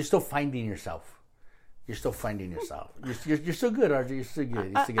still good. You're still finding yourself. You're still finding yourself. You're still good, RJ. You're still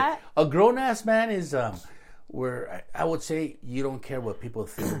good. You're still good. A grown ass man is where I would say you don't care what people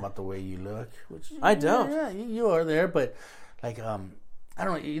think about the way you look. Which I don't. Yeah, you are there, but like I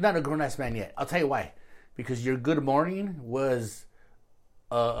don't know. You're not a grown ass man yet. I'll tell you why. Because your good morning was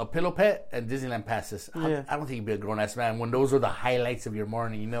a pillow pet and Disneyland passes. Yeah. I don't think you'd be a grown ass man when those were the highlights of your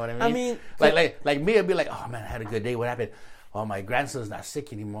morning. You know what I mean? I mean, like me, I'd be like, oh man, I had a good day. What happened? Oh, my grandson's not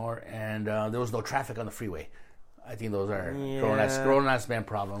sick anymore, and there was no traffic on the freeway. I think those are grown-ass man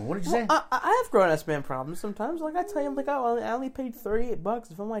problems. What did you say? I have grown-ass man problems sometimes. Like, I tell him, like, oh, I only paid $38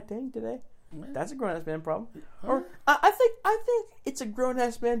 to fill my tank today. Yeah. That's a grown-ass man problem. Or I think it's a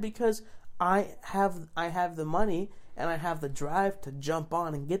grown-ass man because I have the money and I have the drive to jump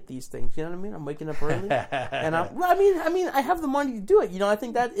on and get these things. You know what I mean? I'm waking up early, and I have the money to do it. I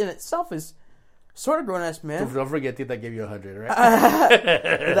think that in itself is sort of grown ass man. Don't forget that gave you 100, right?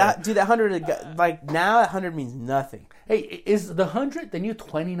 that 100, like now, 100 means nothing. Hey, is the 100 the new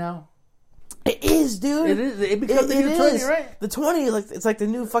 20 now? It is, dude. It is. It becomes the new 20, right? The 20, it's like the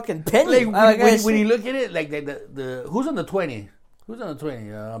new fucking penny. When you look at it, like the who's on the 20? Who's on the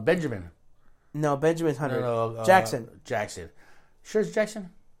 20? Benjamin. No, Benjamin's 100. No, Jackson. Sure, it's Jackson.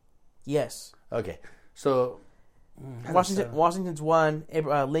 Yes. Okay, so. Washington's 1,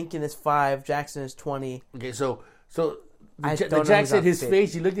 Lincoln is 5, Jackson is 20. Okay, so the Jackson, his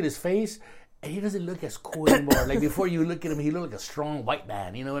face, you look at his face, and he doesn't look as cool anymore. Like before you look at him, he looked like a strong white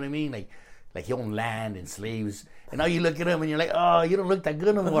man. You know what I mean? Like he owned land and slaves. And now you look at him and you're like, oh, you don't look that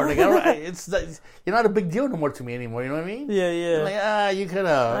good no more. Like, you're not a big deal no more to me anymore. You know what I mean? Yeah. You're like, you could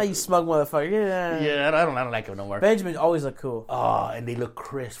have. You smug motherfucker. Yeah, I don't like him no more. Benjamin always look cool. Oh, and they look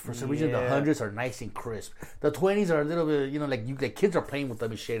crisp. For some reason, the 100s are nice and crisp. The 20s are a little bit, like kids are playing with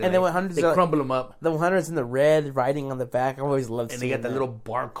them and shit. And then 100s, they crumble them up. The 100s in the red, writing on the back. I always loved seeing that. And they got that little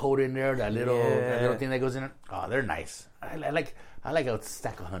barcode in there, that little thing that goes in it. Oh, they're nice. I like a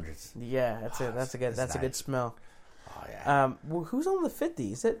stack of 100s. Yeah, that's a good smell. Oh yeah. Who's on the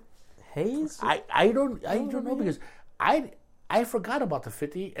 50? Is it Hayes? I don't know because I forgot about the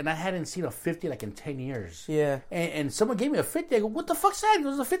 50 and I hadn't seen a 50 like in 10 years. Yeah. And someone gave me a 50. I go, what the fuck's that? It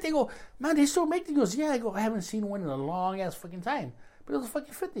was a 50. I go, man, they still make them. He goes, yeah. I go, I haven't seen one in a long ass fucking time. But it was a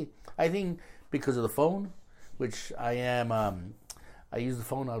fucking 50. I think because of the phone, which I use the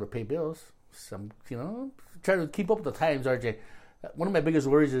phone now to pay bills. Try to keep up with the times, RJ. One of my biggest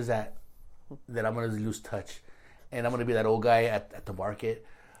worries is that I'm going to lose touch. And I'm going to be that old guy at the market.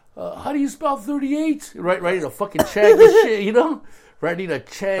 How do you spell 38? Writing a fucking check and shit, Writing a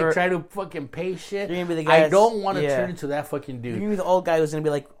check, trying to fucking pay shit. You're going to be the guy. I don't want to turn into that fucking dude. You're going to be the old guy who's going to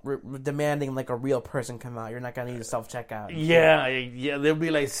be like demanding like a real person come out. You're not going to need a self-checkout. Yeah. They'll be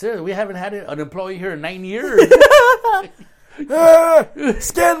like, sir, we haven't had an employee here in 9 years.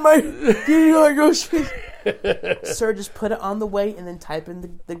 Scan my groceries. Sir, just put it on the way and then type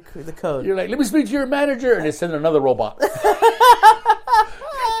in the code. You're like, let me speak to your manager, and they send another robot.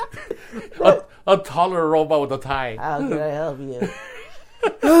 a taller robot with a tie. How can I help you?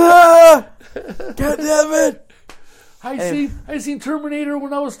 God damn it! I seen Terminator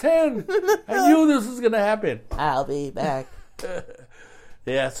when I was 10. I knew this was gonna happen. I'll be back.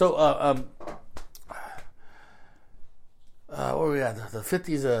 Yeah. So where are we at? The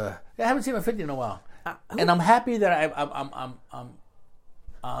 50s. I haven't seen a 50 in a while, and I'm happy that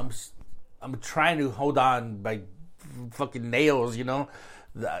I'm trying to hold on by fucking nails,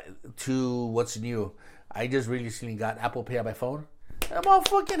 to what's new. I just recently got Apple Pay on my phone. I'm all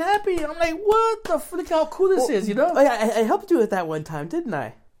fucking happy. I'm like, what the fuck? Look how cool this is, I helped you with that one time, didn't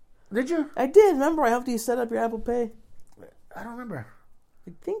I? Did you? I did. Remember, I helped you set up your Apple Pay. I don't remember.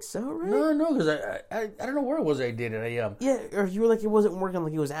 I think so, right? No, because I don't know where it was I did it. Yeah, or you were like, it wasn't working,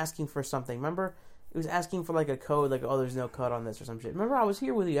 like he was asking for something. Remember? It was asking for like a code, like, oh, there's no code on this or some shit. Remember, I was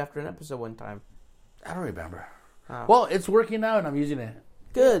here with you after an episode one time. I don't remember. Oh. Well, it's working now and I'm using it.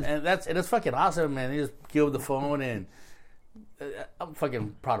 Good. And it's fucking awesome, man. You just give the phone and I'm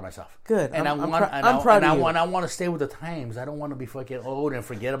fucking proud of myself. Good. And I'm proud of you. I want to stay with the times. I don't want to be fucking old and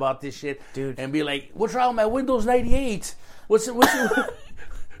forget about this shit. Dude. And be like, what's wrong with my Windows 98? What's it?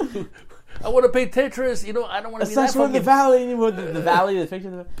 I want to pay Tetris. I don't want to be that fucking... the valley anymore. The valley, the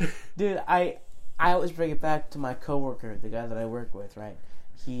picture. Dude, I always bring it back to my coworker, the guy that I work with, right?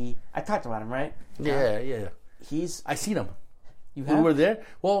 I talked about him, right? Yeah. I seen him. You have? We were there.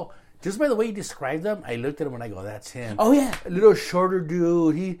 Well, just by the way he described him, I looked at him and I go, that's him. Oh, yeah. A little shorter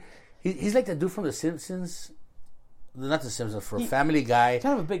dude. He's like that dude from The Simpsons. Not The Simpsons, Family Guy.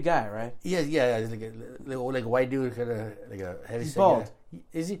 Kind of a big guy, right? Yeah. He's like a white dude, kind of like a heavy. He's bald. Guy.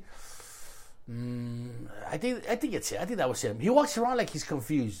 Is he? I think it's him. I think that was him. He walks around like he's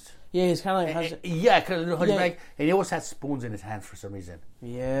confused. Yeah, he's kind of like kind of hunchback, and he always has spoons in his hands for some reason.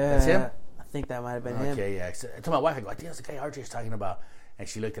 Yeah, that's him. I think that might have been him. Okay, yeah. I told my wife, I go, I think that's the guy RJ's talking about, and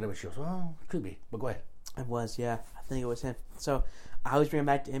she looked at him and she goes, "Oh, could be." But go ahead. It was, yeah. I think it was him. So I always bring him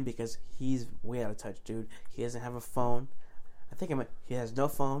back to him because he's way out of touch, dude. He doesn't have a phone. He has no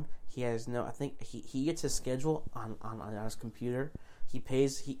phone. He has no. I think he gets his schedule on his computer. He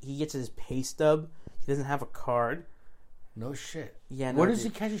pays. He gets his pay stub. He doesn't have a card. No shit. Yeah. Where does he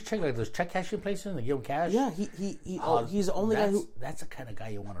cash his check? Like those check cashing places? They give him cash. Yeah. He's the only guy who. That's the kind of guy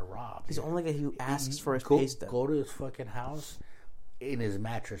you want to rob. He's the only guy who asks for his pay stub. Go to his fucking house. In his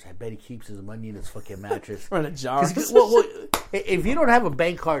mattress. I bet he keeps his money in his fucking mattress. Or in a jar. Well, if you don't have a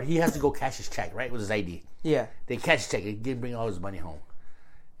bank card, he has to go cash his check, right? With his ID. Yeah. They cash his check. He can bring all his money home.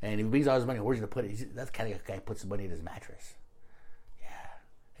 And if he brings all his money, where's he going to put it? That's the kind of guy who puts his money in his mattress. Yeah.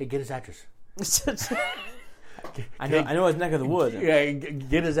 Hey, get his address. I know his neck of the woods. Yeah,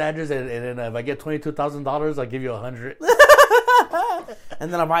 get his address, and then if I get $22,000, I'll give you $100.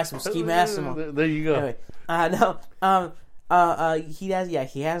 And then I'll buy some ski masks. There you go. Anyway,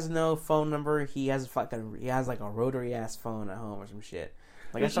 he has no phone number. He has like a rotary ass phone at home or some shit.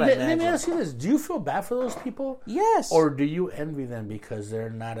 Like that's what I imagine. Let me ask you this: do you feel bad for those people? Yes. Or do you envy them because they're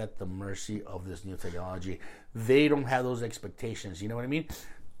not at the mercy of this new technology? They don't have those expectations. You know what I mean?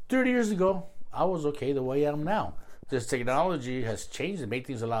 30 years ago, I was okay the way I am now. This technology has changed and made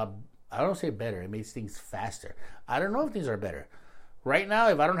things a lot. I don't say better. It makes things faster. I don't know if things are better. Right now,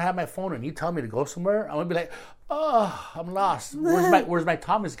 if I don't have my phone and you tell me to go somewhere, I'm gonna be like, "Oh, I'm lost. Where's my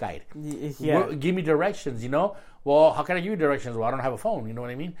Thomas guide? Yeah. Give me directions." Well, how can I give you directions? Well, I don't have a phone. You know what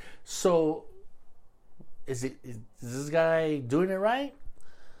I mean? So, is this guy doing it right?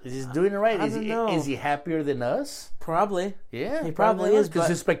 Is he doing it right? I don't know. Is he happier than us? Probably. Yeah, he probably is. Because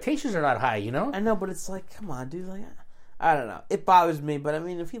his expectations are not high. I know, but it's like, come on, dude. Like, I don't know. It bothers me, but I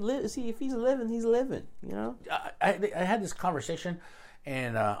mean, if he's living, he's living. I had this conversation,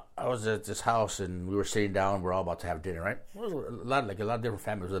 and I was at this house, and we were sitting down. We're all about to have dinner, right? It was a lot of different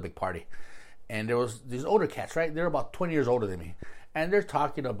families. It was a big party, and there was these older cats, right? They're about 20 years older than me, and they're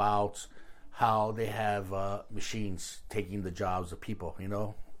talking about how they have machines taking the jobs of people.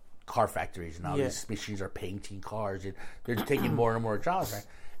 Car factories now. Yeah. These machines are painting cars, and they're taking more and more jobs, right?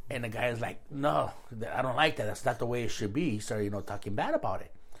 And the guy is like, "No, I don't like that. That's not the way it should be." He started, talking bad about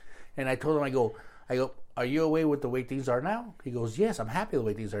it. And I told him, I go, "Are you away with the way things are now?" He goes, "Yes, I'm happy the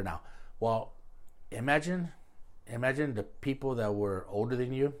way things are now." Well, imagine the people that were older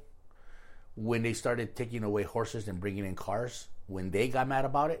than you when they started taking away horses and bringing in cars. When they got mad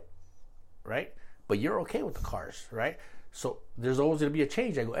about it, right? But you're okay with the cars, right? So there's always going to be a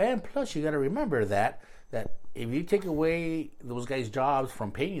change. I go, and plus you got to remember that if you take away those guys' jobs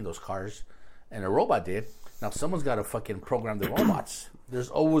from painting those cars, and a robot did, Now someone's got to fucking program the robots. There's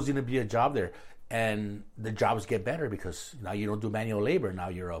always going to be a job there. And the jobs get better because now you don't do manual labor. Now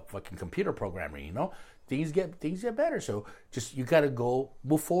you're a fucking computer programmer, you know? Things get better. So just, you got to go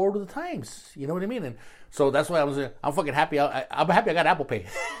move forward with the times. You know what I mean? And so that's why I'm fucking happy. I'm happy I got Apple Pay.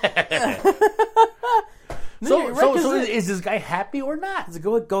 So is this guy happy or not?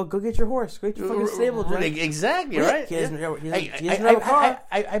 Go get your horse. Go get your fucking stable, Jack. Exactly, right? He doesn't have a car.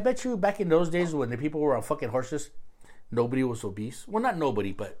 I bet you back in those days when the people were on fucking horses, nobody was obese. Well, not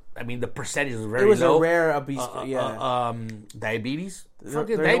nobody, but I mean the percentage was very low. It was a rare obese. Diabetes.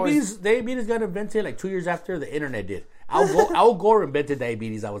 Diabetes got invented like 2 years after the internet did. Al Gore invented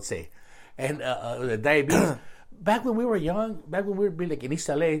diabetes, I would say, and diabetes. Back when we were young, back when we were like in East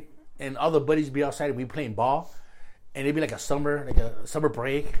LA, and all the buddies would be outside and we playing ball, and it'd be like a summer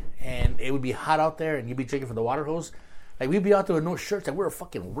break, and it would be hot out there, and you'd be drinking from the water hose. Like, we'd be out there with no shirts, and we were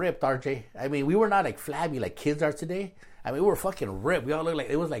fucking ripped, RJ. I mean, we were not, like, flabby like kids are today. I mean, we were fucking ripped. We all looked like,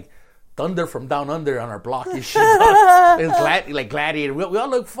 it was like Thunder from Down Under on our block and shit. It was like Gladiator. We all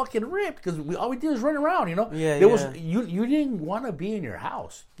looked fucking ripped because all we did was run around, you know? You didn't want to be in your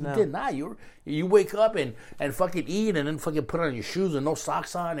house. You did not. You wake up and fucking eat and then fucking put on your shoes and no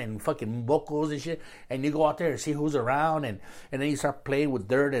socks on and fucking bocos and shit, and you go out there and see who's around, and then you start playing with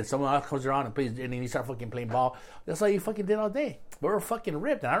dirt and someone else comes around and plays, and then you start fucking playing ball. That's all you fucking did all day. We were fucking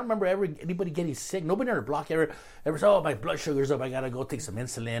ripped. And I don't remember anybody getting sick. Nobody on our block ever said, oh, my blood sugar's up, I gotta go take some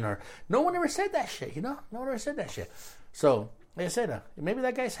insulin, or no one ever said that shit, you know? No one ever said that shit. So, like I said, maybe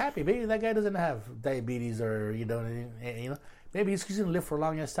that guy's happy. Maybe that guy doesn't have diabetes, or, you know, maybe he's gonna live for a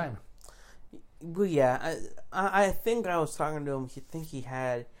long ass time. Well, yeah, I think I was talking to him.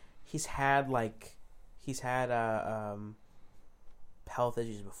 He's had health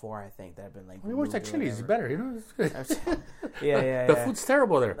issues before. I think that have been like. He works at Chili's. It's better, you know. It's good. yeah. The food's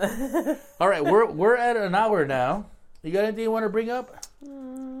terrible there. All right, we're at an hour now. You got anything you want to bring up?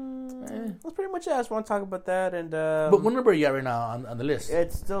 That's pretty much it. I just want to talk about that. And but what number are you at right now on the list?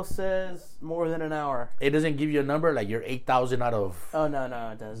 It still says more than an hour. It doesn't give you a number, like you're 8,000 out of. Oh no,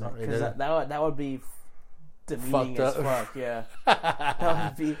 it doesn't. Because that would be demeaning as fuck. Yeah,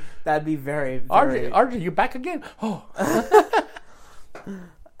 that'd be very. RJ, you back again? Oh.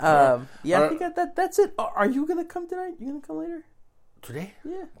 I think that's it. Are you gonna come tonight? You gonna come later? Today?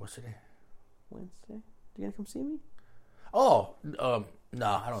 Yeah. What's today? Wednesday. You gonna come see me? Oh, no,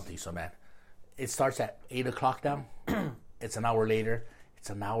 I don't think so, man. It starts at 8:00 now. It's an hour later. It's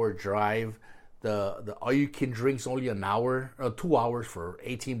an hour drive. The all you can drink's only an hour, 2 hours for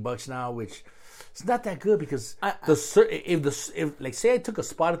 $18 now, which it's not that good because if like say I took a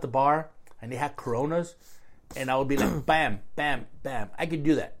spot at the bar and they had Coronas, and I would be like bam, bam, bam, I could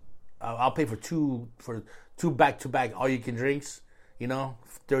do that. I'll pay for two back-to-back all you can drinks, you know,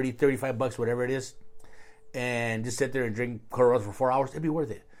 $30-$35, whatever it is, and just sit there and drink Coronas for 4 hours. It'd be worth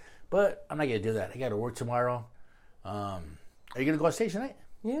it. But I'm not gonna do that. I got to work tomorrow. Are you gonna go on stage tonight?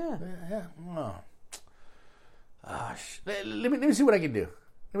 Yeah. Oh. Let me see what I can do.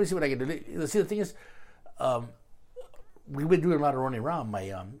 See, the thing is, we've been doing a lot of running around.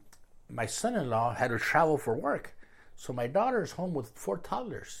 My son-in-law had to travel for work, so my daughter's home with 4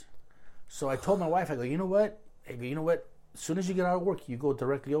 toddlers. So I told my wife, I go, you know what? As soon as you get out of work, you go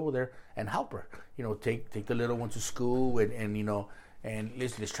directly over there and help her. You know, take the little one to school, and you know, and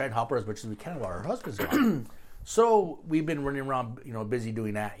let's try and help her as much as we can while her husband's gone. So we've been running around, you know, busy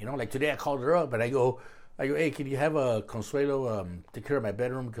doing that. You know, like today I called her up and I go, hey, can you have Consuelo take care of my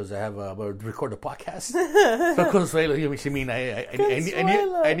bedroom because I have record the podcast? So Consuelo, she mean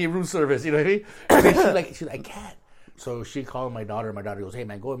I need room service. You know what I mean? And then she's like, I can't. So she called my daughter. My daughter goes, hey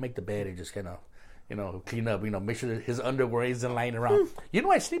man, go and make the bed and just kind of, you know, clean up. You know, make sure that his underwear isn't lying around. You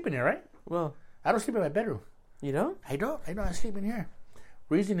know I sleep in here, right? Well, I don't sleep in my bedroom. You don't? I don't. I sleep in here.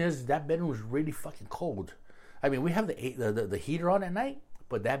 Reason is that bedroom is really fucking cold. I mean, we have the heater on at night,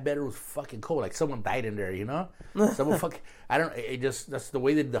 but that bedroom was fucking cold. Like someone died in there, you know? Someone that's the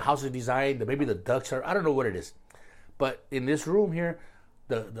way that the house is designed. Maybe the ducts are, I don't know what it is. But in this room here,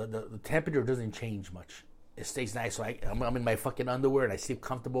 the temperature doesn't change much. It stays nice. So I'm in my fucking underwear and I sleep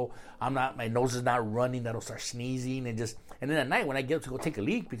comfortable. My nose is not running. I don't start sneezing and then at night when I get up to go take a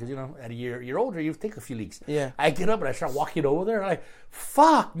leak, because you know at a year older you take a few leaks. Yeah. I get up and I start walking over there. And I'm like,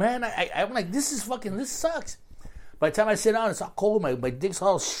 fuck, man. I'm like, this sucks. By the time I sit down, it's all cold. My dick's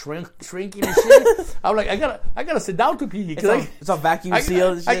all shrinking and shit. I'm like, I gotta sit down to pee. It's all vacuum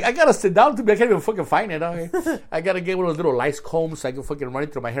sealed and shit. I gotta sit down to pee. I can't even fucking find it. I gotta get one of those little lice combs so I can fucking run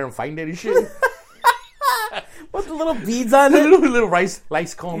it through my hair and find it and shit. What's the little beads on it? little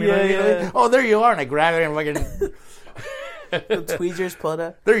lice comb. You know what I mean? Oh, there you are. And I grab it and fucking... The tweezers pulled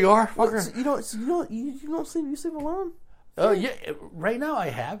up. There you are, Well, fucker. so you don't sleep. You sleep alone. Yeah. Right now I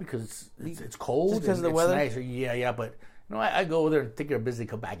have because it's cold. Just because of the it's weather? Nice. Yeah. But I go over there and think they're busy.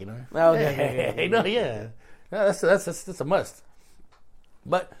 Come back. Oh, okay. No, yeah. That's a must.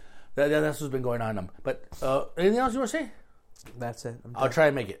 But that's what's been going on. But anything else you want to say? That's it. I'll try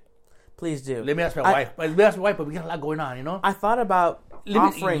and make it. Please do. Let me ask my wife. But we got a lot going on. I thought about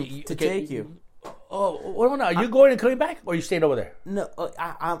offering to take you. Oh, what now? Are you going and coming back, or are you staying over there? No,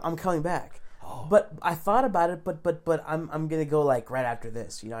 I'm coming back. But I thought about it. But I'm gonna go like right after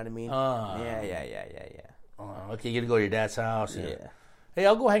this. You know what I mean? Yeah. Okay, you're gonna go to your dad's house. Yeah. Hey,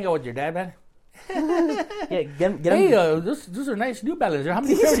 I'll go hang out with your dad, man. Yeah, get Hey, those are nice New Balance. How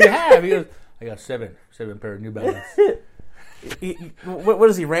many pairs do you have? He goes, I got seven pair of New Balance. What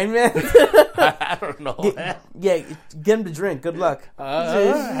is he, Rain Man? I don't know. Get him to drink. Good luck.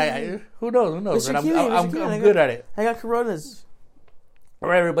 Who knows? Mr. But Kiwi, I'm Mr. Kiwi, good at it. I got Coronas. All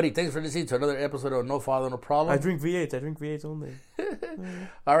right, everybody. Thanks for listening to another episode of No Father, No Problem. I drink V8s only.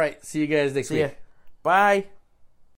 All right. See you guys next week. See ya. Bye.